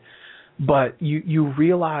end. But you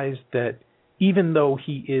realize that even though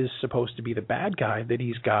he is supposed to be the bad guy, that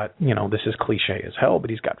he's got, this is cliche as hell,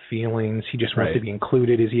 but he's got feelings. He just wants to be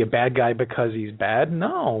included. Is he a bad guy because he's bad?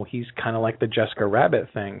 No, he's kind of like the Jessica Rabbit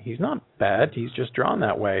thing. He's not bad. He's just drawn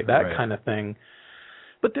that way, that kind of thing.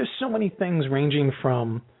 But there's so many things ranging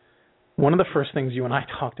from one of the first things you and I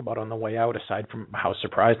talked about on the way out, aside from how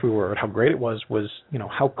surprised we were at how great it was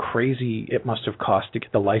how crazy it must have cost to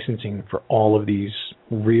get the licensing for all of these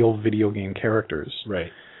real video game characters.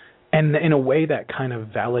 Right. And in a way that kind of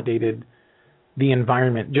validated the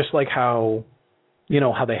environment, just like how they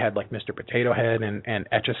had Mr. Potato Head and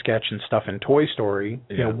Etch-a-Sketch and stuff in Toy Story.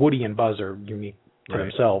 Woody and Buzz are unique to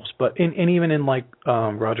themselves. But even in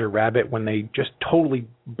Roger Rabbit, when they just totally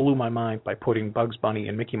blew my mind by putting Bugs Bunny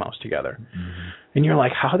and Mickey Mouse together. Mm-hmm. And you're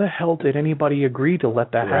like, how the hell did anybody agree to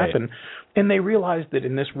let that happen? And they realized that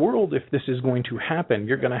in this world, if this is going to happen,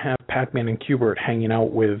 you're going to have Pac-Man and Q*bert hanging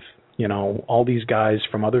out with all these guys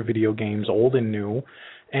from other video games, old and new,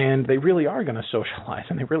 and they really are going to socialize,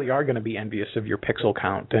 and they really are going to be envious of your pixel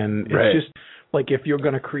count. And it's just like if you're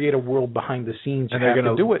going to create a world behind the scenes, you have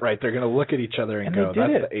to do it. Right, they're going to look at each other and go,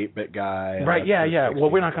 that's the 8-bit guy. Right, yeah. Well,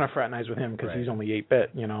 we're not going to fraternize with him because he's only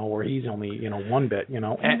 8-bit, or he's only, 1-bit, And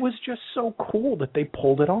it was just so cool that they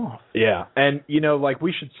pulled it off. Yeah, and, like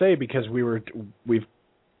we should say, because we've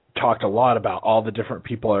talked a lot about all the different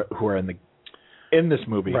people who are in this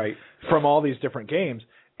movie from all these different games.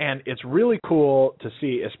 And it's really cool to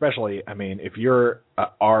see, especially, if you're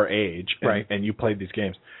our age and you played these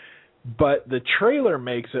games. But the trailer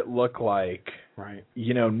makes it look like,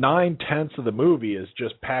 9/10 of the movie is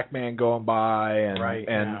just Pac-Man going by, and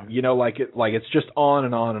like it's just on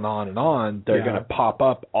and on and on and on. They're going to pop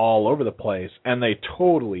up all over the place, and they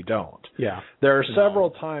totally don't. Yeah, there are several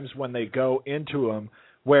times when they go into them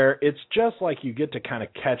where it's just like you get to kind of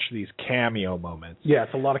catch these cameo moments. Yeah,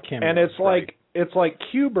 it's a lot of cameos, and it's like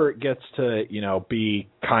Q*bert gets to be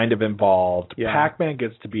kind of involved. Yeah. Pac-Man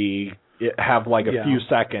gets to have like a few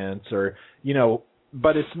seconds, or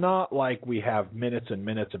but it's not like we have minutes and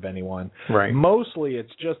minutes of anyone. Right. Mostly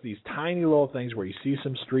it's just these tiny little things where you see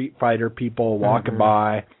some Street Fighter people walking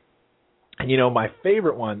by. And my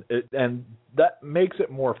favorite one, and that makes it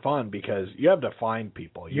more fun because you have to find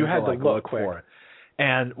people. You have to look for it.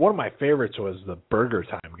 And one of my favorites was the Burger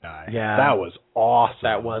Time guy. Yeah. That was awesome.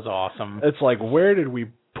 That was awesome. It's like, where did we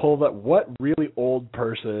pull that? What really old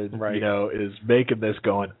person, is making this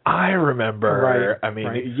going, I remember.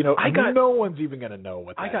 Right. No one's even going to know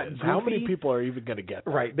what that is. Goofy. How many people are even going to get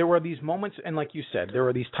that? Right. There were these moments, and like you said, there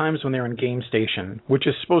were these times when they're in Game Station, which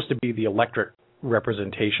is supposed to be the electric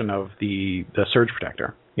representation of the Surge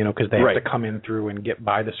Protector, because they have to come in through and get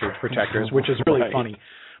by the Surge Protectors, which is really funny.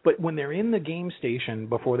 But when they're in the Game Station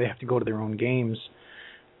before they have to go to their own games,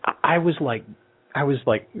 I was like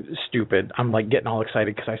stupid. I'm like getting all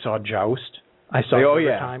excited because I saw Joust. I saw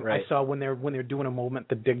time. I saw when they're doing a movement,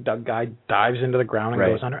 the Dig Dug guy dives into the ground and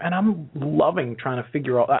goes under, and I'm loving trying to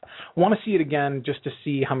figure out. I want to see it again just to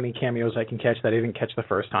see how many cameos I can catch that I didn't catch the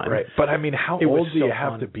first time. Right, but how old do you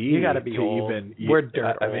have to be? You got to be old. We're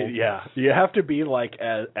dirt old. You have to be like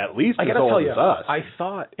at least as old as us. I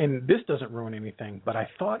thought, and this doesn't ruin anything, but I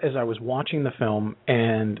thought as I was watching the film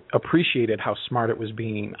and appreciated how smart it was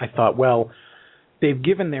being, I thought, well, they've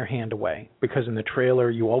given their hand away, because in the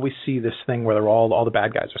trailer you always see this thing where they're all the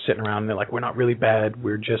bad guys are sitting around and they're like, we're not really bad,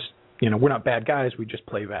 we're just we're not bad guys, we just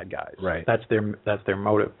play bad guys. Right. That's their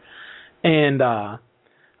motive. And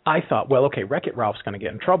I thought, well, okay, Wreck-It Ralph's going to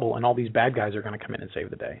get in trouble and all these bad guys are going to come in and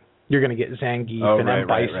save the day. You're going to get Zangief and M.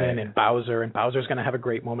 Bison and Bowser, and Bowser's going to have a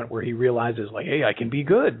great moment where he realizes, like, hey, I can be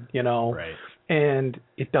good, Right. And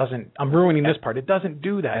it doesn't. I'm ruining this part. It doesn't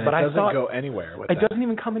do that. And but it doesn't go anywhere with it that. It doesn't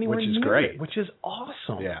even come anywhere which is near great. it, which is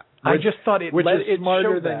awesome. Yeah. I just thought it which is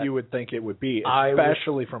smarter than you would think it would be,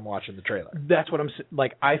 especially from watching the trailer. That's what I'm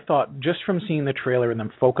like. I thought just from seeing the trailer and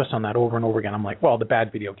them focus on that over and over again, I'm like, well, the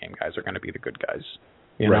bad video game guys are going to be the good guys,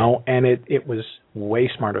 you know. And it was way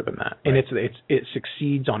smarter than that, and it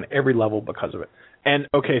succeeds on every level because of it. And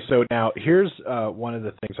okay, so now here's one of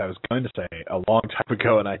the things I was going to say a long time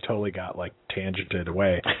ago, and I totally got tangented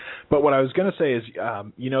away. But what I was going to say is,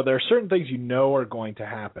 there are certain things are going to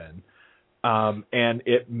happen, and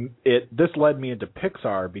this led me into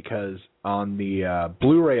Pixar because on the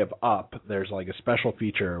Blu-ray of Up, there's a special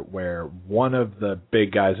feature where one of the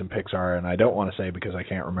big guys in Pixar, and I don't want to say because I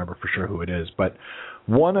can't remember for sure who it is, but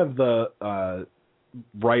one of the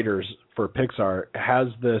writers for Pixar has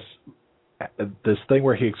this thing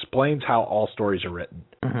where he explains how all stories are written.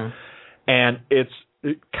 Mm-hmm. And it's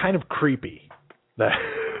kind of creepy that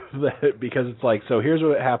because it's so here's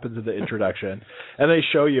what happens in the introduction, and they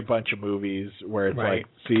show you a bunch of movies where it's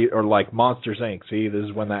Monsters Inc. See, this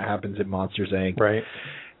is when that happens in Monsters Inc. Right.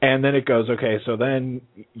 And then it goes, okay, so then,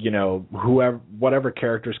 whatever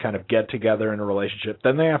characters kind of get together in a relationship,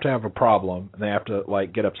 then they have to have a problem, and they have to,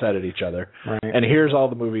 get upset at each other. Right. And here's all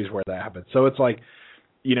the movies where that happens. So it's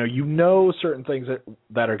certain things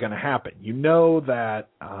that are going to happen. That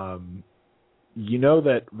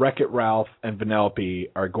Wreck-It Ralph and Vanellope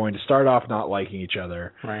are going to start off not liking each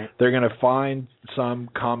other. Right. They're going to find some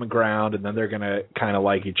common ground, and then they're going to kind of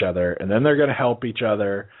like each other, and then they're going to help each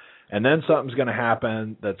other, and then something's going to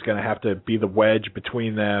happen that's going to have to be the wedge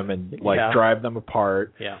between them and drive them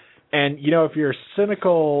apart. Yeah. And if you're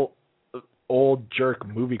cynical old jerk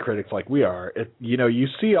movie critics like we are, you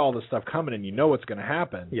see all this stuff coming and you know what's going to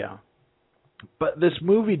happen. Yeah. But this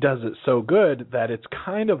movie does it so good that it's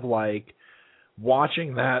kind of like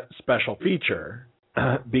watching that special feature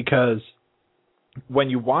because when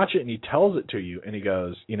you watch it and he tells it to you and he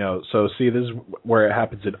goes, so see, this is where it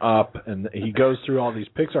happens in Up, and he goes through all these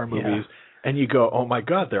Pixar movies and you go, oh my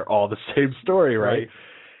God, they're all the same story, right?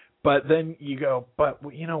 But then you go, but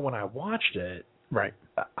when I watched it,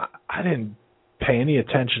 I didn't pay any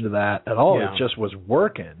attention to that at all. It just was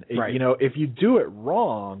working. If you do it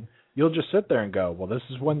wrong, you'll just sit there and go, well, this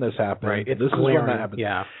is when this happened. This is when that happened.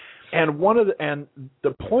 Yeah. And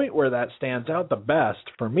the point where that stands out the best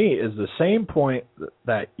for me is the same point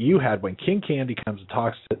that you had when King Candy comes and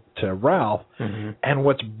talks to Ralph. Mm-hmm. And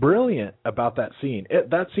what's brilliant about that scene,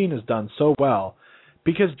 that scene is done so well,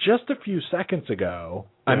 because just a few seconds ago,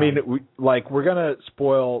 I mean, we're gonna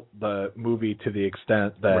spoil the movie to the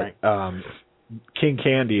extent that King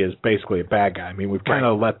Candy is basically a bad guy. I mean, we've kind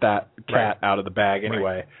of let that cat out of the bag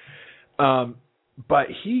anyway. But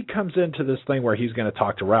he comes into this thing where he's going to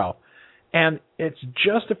talk to Ralph. And it's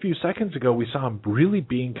just a few seconds ago we saw him really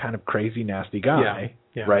being kind of crazy, nasty guy,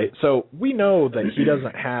 right? So we know that he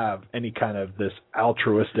doesn't have any kind of this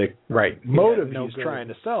altruistic motive he's trying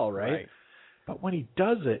to sell, right? But when he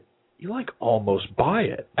does it, you almost buy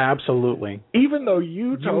it. Absolutely. Even though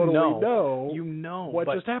you totally know what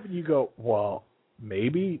just happened, you go, well,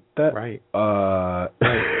 maybe that maybe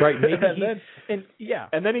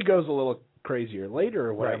and then he goes a little crazier later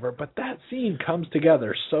or whatever, but that scene comes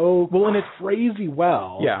together so and it's crazy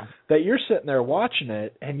that you're sitting there watching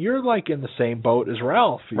it and you're in the same boat as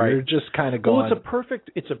Ralph. You're just kind of going,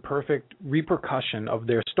 it's a perfect repercussion of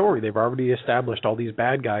their story. They've already established all these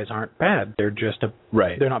bad guys aren't bad. They're just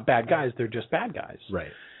they're not bad guys, they're just bad guys.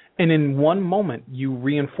 And in one moment you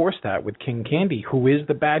reinforce that with King Candy, who is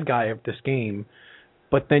the bad guy of this game.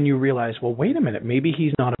 But then you realize, well, wait a minute, maybe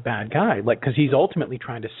he's not a bad guy. Because he's ultimately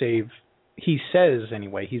trying to save, he says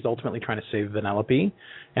anyway, he's ultimately trying to save Vanellope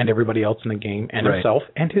and everybody else in the game and himself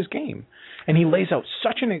and his game. And he lays out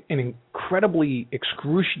such an incredibly,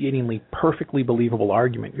 excruciatingly, perfectly believable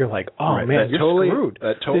argument. You're like, oh man, you're screwed.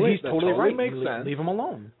 He's totally right. Makes sense. Leave him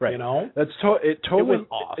alone. Right. It was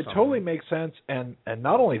awesome. It totally makes sense. And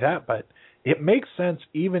not only that, but it makes sense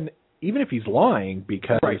even if he's lying,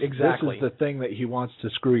 because this is the thing that he wants to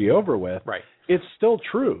screw you over with. It's still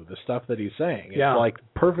true, the stuff that he's saying. It's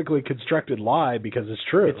perfectly constructed lie because it's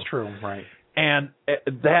true. It's true, right. And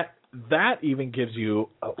that even gives you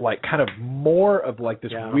kind of more of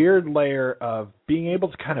this weird layer of being able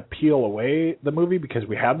to kind of peel away the movie, because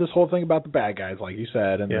we have this whole thing about the bad guys, like you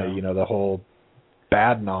said, and the whole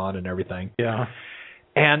bad non and everything. Yeah.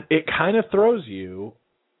 And it kind of throws you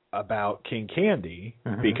about King Candy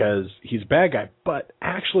because he's a bad guy. But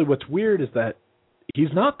actually what's weird is that he's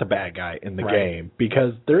not the bad guy in the game,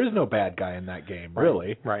 because there is no bad guy in that game,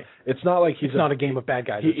 really. It's not like it's not a game of bad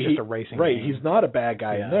guys. It's just a racing game. He's not a bad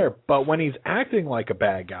guy in there. But when he's acting like a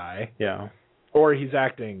bad guy, or he's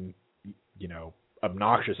acting,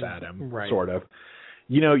 obnoxious at him, sort of,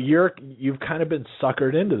 you've kind of been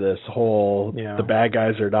suckered into this whole the bad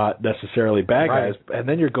guys are not necessarily bad guys, and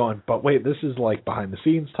then you're going, but wait, this is behind the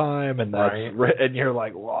scenes time, and that's and you're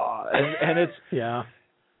like, wow, and it's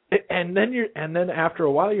and then after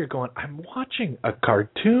a while you're going, I'm watching a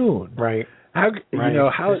cartoon, How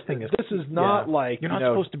this is not you're not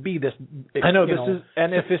supposed to be this. I know this is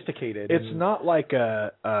sophisticated. It's not like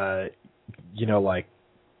a like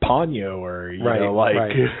Ponyo or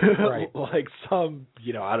like some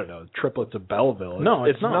I don't know, Triplets of Belleville. No,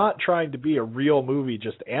 it's not trying to be a real movie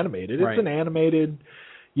just animated. It's an animated,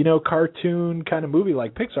 cartoon kind of movie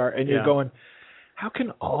like Pixar, and you're going, how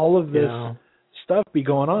can all of this stuff be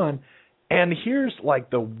going on? And here's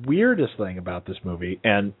the weirdest thing about this movie,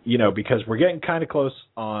 and because we're getting kind of close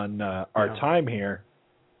on our time here,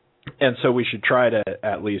 and so we should try to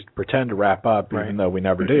at least pretend to wrap up, even though we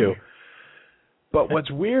never do. But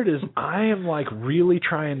what's weird is I am really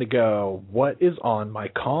trying to go, what is on my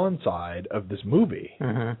con side of this movie?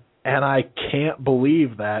 And I can't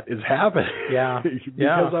believe that is happening.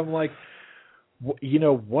 Because I'm like,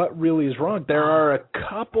 what really is wrong? There are a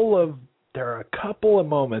couple of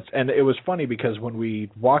moments, and it was funny because when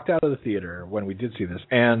we walked out of the theater, when we did see this,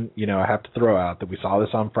 and I have to throw out that we saw this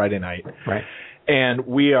on Friday night, and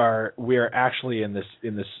we are actually in this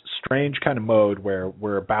strange kind of mode where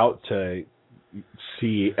we're about to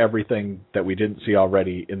see everything that we didn't see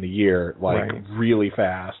already in the year really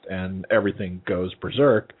fast, and everything goes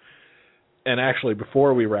berserk. And actually,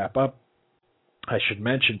 before we wrap up, I should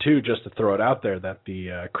mention too, just to throw it out there, that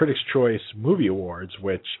the Critics' Choice Movie Awards,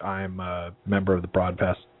 which I'm a member of the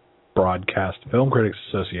Broadcast Film Critics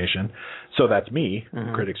Association, so that's me,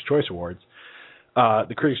 Critics' Choice Awards.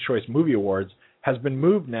 The Critics' Choice Movie Awards has been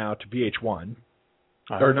moved now to VH1.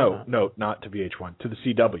 Or no, not to VH1, to the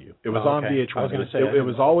CW. It was on VH1. I was going to say it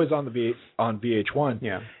was always on VH1.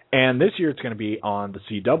 Yeah. And this year it's going to be on the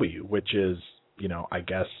CW, which is, I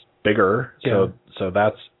guess bigger. Yeah. So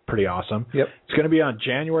that's pretty awesome. Yep. It's going to be on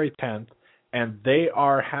January 10th, and they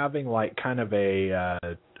are having like kind of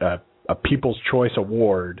a People's Choice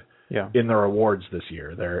Award in their awards this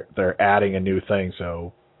year. They're adding a new thing,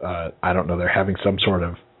 so I don't know. They're having some sort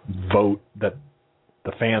of vote that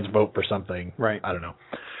the fans vote for something. Right. I don't know.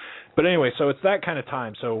 But anyway, so it's that kind of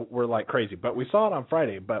time, so we're like crazy. But we saw it on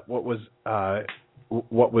Friday. But what was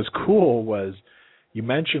cool was you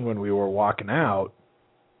mentioned when we were walking out.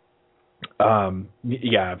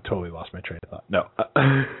 Yeah, I've totally lost my train of thought. No.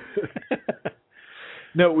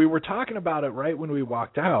 No, we were talking about it right when we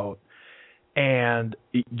walked out, and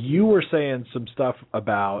you were saying some stuff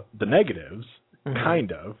about the negatives,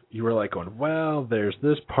 kind of. You were like going, well, there's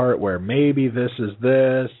this part where maybe this is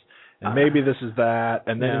this, and maybe this is that,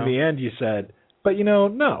 and then in the end you said, but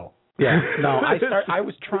no. Yeah, no, I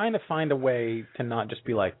was trying to find a way to not just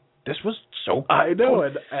be like, this was so cool. I know,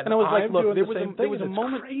 and I was like, look, there was a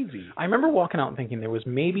moment. Crazy. I remember walking out and thinking there was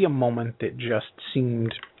maybe a moment that just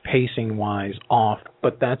seemed pacing-wise off,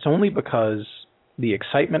 but that's only because the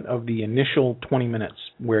excitement of the initial 20 minutes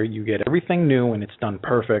where you get everything new and it's done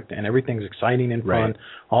perfect and everything's exciting and fun,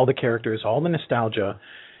 all the characters, all the nostalgia,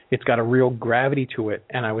 it's got a real gravity to it.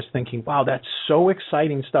 And I was thinking, wow, that's so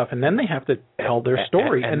exciting stuff. And then they have to tell their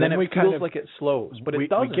story, and then it feels like it slows. But it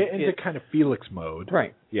doesn't. We get into kind of Felix mode.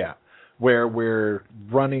 Right. Yeah. Where we're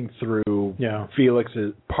running through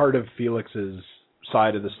part of Felix's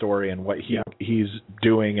side of the story and what he's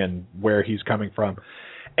doing and where he's coming from.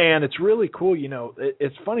 And it's really cool.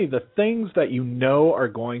 It's funny, the things that are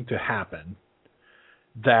going to happen,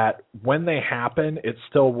 that when they happen, it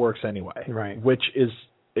still works anyway. Right. Which is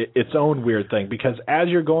its own weird thing, because as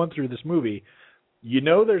you're going through this movie,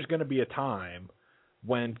 there's going to be a time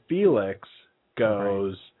when Felix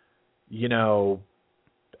goes,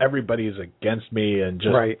 everybody's against me and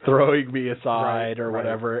just throwing me aside or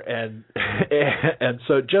whatever, and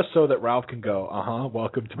so just so that Ralph can go,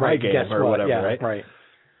 welcome to my game or whatever, right?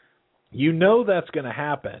 That's going to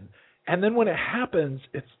happen, and then when it happens,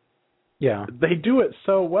 they do it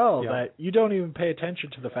so well that you don't even pay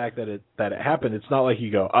attention to the fact that it happened. It's not like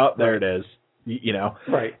you go, oh, there it is,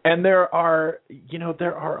 Right. And there are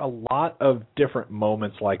a lot of different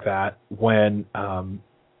moments like that when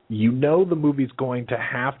the movie's going to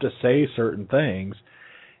have to say certain things,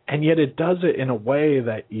 and yet it does it in a way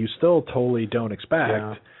that you still totally don't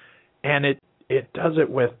expect, and it does it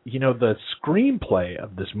with the screenplay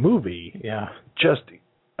of this movie. Just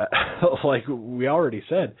like we already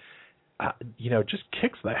said. Just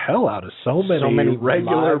kicks the hell out of so many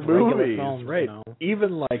regular movies, films, right?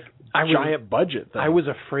 Even like giant budget things. I was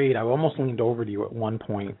afraid. I almost leaned over to you at one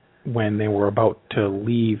point when they were about to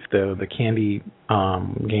leave the candy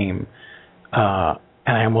game,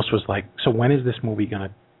 and I almost was like, so when is this movie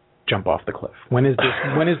gonna jump off the cliff? When is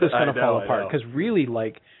this gonna fall apart? Because really,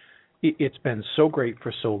 like, it's been so great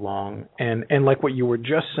for so long, and like what you were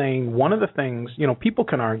just saying, one of the things, people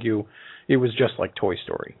can argue it was just like Toy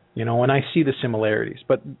Story, and I see the similarities.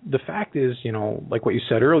 But the fact is, like what you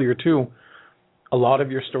said earlier too, a lot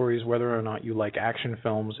of your stories, whether or not you like action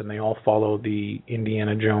films, and they all follow the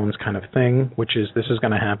Indiana Jones kind of thing, which is this is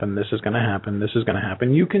going to happen, this is going to happen, this is going to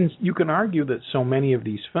happen. You can argue that so many of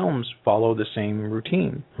these films follow the same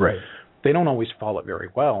routine. Right. They don't always follow it very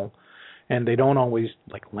well, and they don't always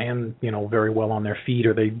like land, very well on their feet,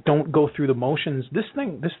 or they don't go through the motions. This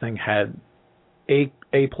thing had A+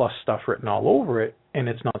 stuff written all over it, and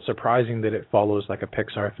it's not surprising that it follows like a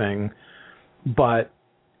Pixar thing. But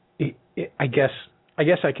I guess I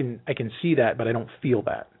can see that, but I don't feel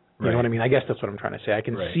that. You know what I mean? I guess that's what I'm trying to say. I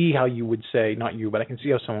can see how you would say, not you, but I can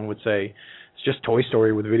see how someone would say it's just Toy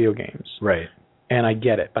Story with video games. Right. And I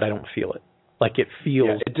get it, but I don't feel it. Like it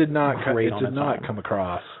feels. It did not come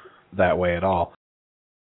across that way at all.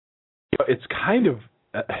 It's kind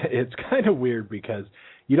of weird because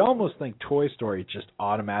you'd almost think Toy Story just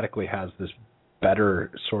automatically has this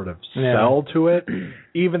better sort of sell to it,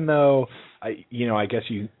 even though I guess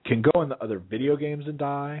you can go in the other video games and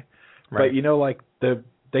die, but like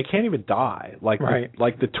they can't even die. Like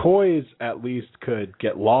the toys at least could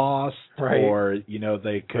get lost, or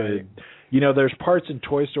they could. There's parts in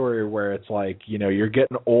Toy Story where it's like you're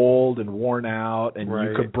getting old and worn out, and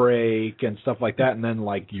you could break and stuff like that, and then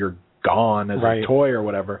like you're gone as a toy or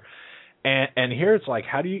whatever. And here it's like,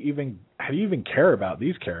 how do you even care about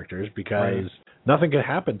these characters, because nothing could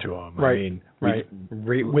happen to them. I mean,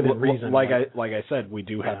 within reason. Like I said, we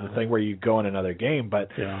do have the thing where you go in another game, but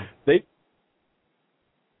they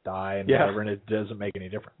die and whatever, and it doesn't make any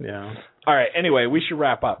difference. Yeah. All right. Anyway, we should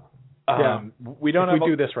wrap up. If we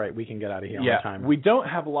do this right, we can get out of here on time. We don't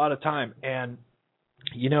have a lot of time, and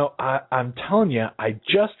You know, I'm telling you, I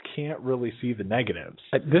just can't really see the negatives.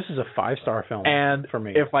 This is a 5-star film, and for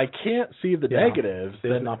me. If I can't see the negatives,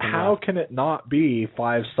 then how left. Can it not be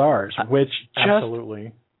 5 stars? Which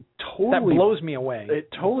absolutely, totally that blows me away. It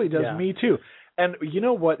totally does me too. And you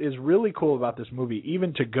know what is really cool about this movie?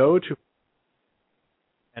 Even to go to,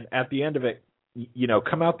 and at the end of it, you know,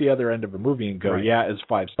 come out the other end of a movie and go, it's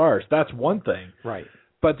 5 stars. That's one thing, right?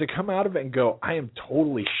 But to come out of it and go, I am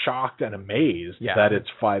totally shocked and amazed that it's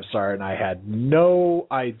 5-star, and I had no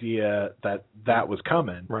idea that was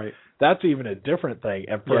coming. Right. That's even a different thing.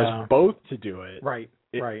 And for us both to do it,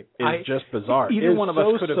 is just bizarre. Either one of us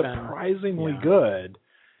could have been surprisingly good.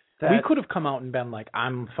 We could have come out and been like,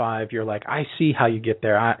 I'm 5. You're like, I see how you get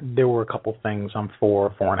there. There were a couple things. I'm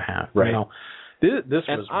 4, 4.5. Right. You know, this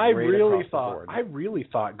was. I really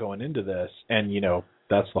thought going into this, and you know,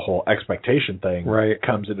 that's the whole expectation thing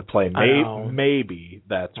comes into play. Maybe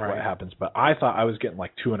that's what happens, but I thought I was getting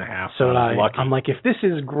like 2.5. So lucky. I'm like, if this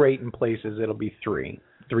is great in places, it'll be 3,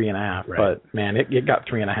 3.5. Right. But man, it got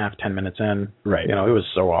 3.5 10 minutes in. Right. You know, it was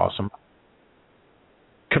so awesome.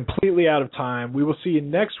 Completely out of time. We will see you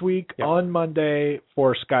next week on Monday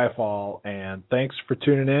for Skyfall, and thanks for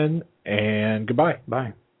tuning in, and goodbye.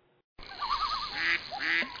 Bye.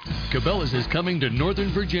 Cabela's is coming to Northern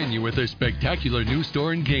Virginia with a spectacular new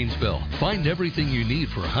store in Gainesville. Find everything you need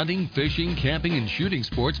for hunting, fishing, camping, and shooting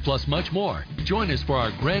sports, plus much more. Join us for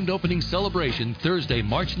our grand opening celebration Thursday,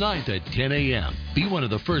 March 9th at 10 a.m. Be one of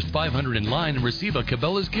the first 500 in line and receive a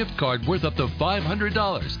Cabela's gift card worth up to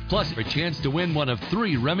 $500. Plus, a chance to win one of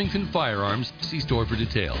 3 Remington firearms. See store for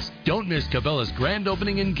details. Don't miss Cabela's grand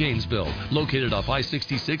opening in Gainesville, located off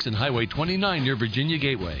I-66 and Highway 29 near Virginia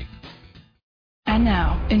Gateway. And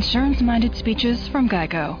now, insurance-minded speeches from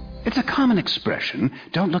GEICO. It's a common expression,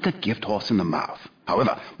 don't look a gift horse in the mouth.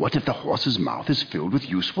 However, what if the horse's mouth is filled with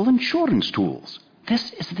useful insurance tools?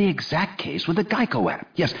 This is the exact case with the GEICO app.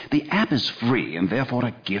 Yes, the app is free and therefore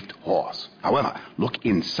a gift horse. However, look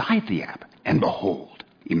inside the app and behold,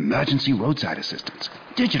 emergency roadside assistance,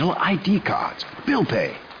 digital ID cards, bill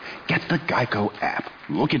pay. Get the GEICO app.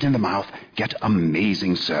 Look it in the mouth, get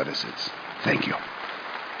amazing services. Thank you.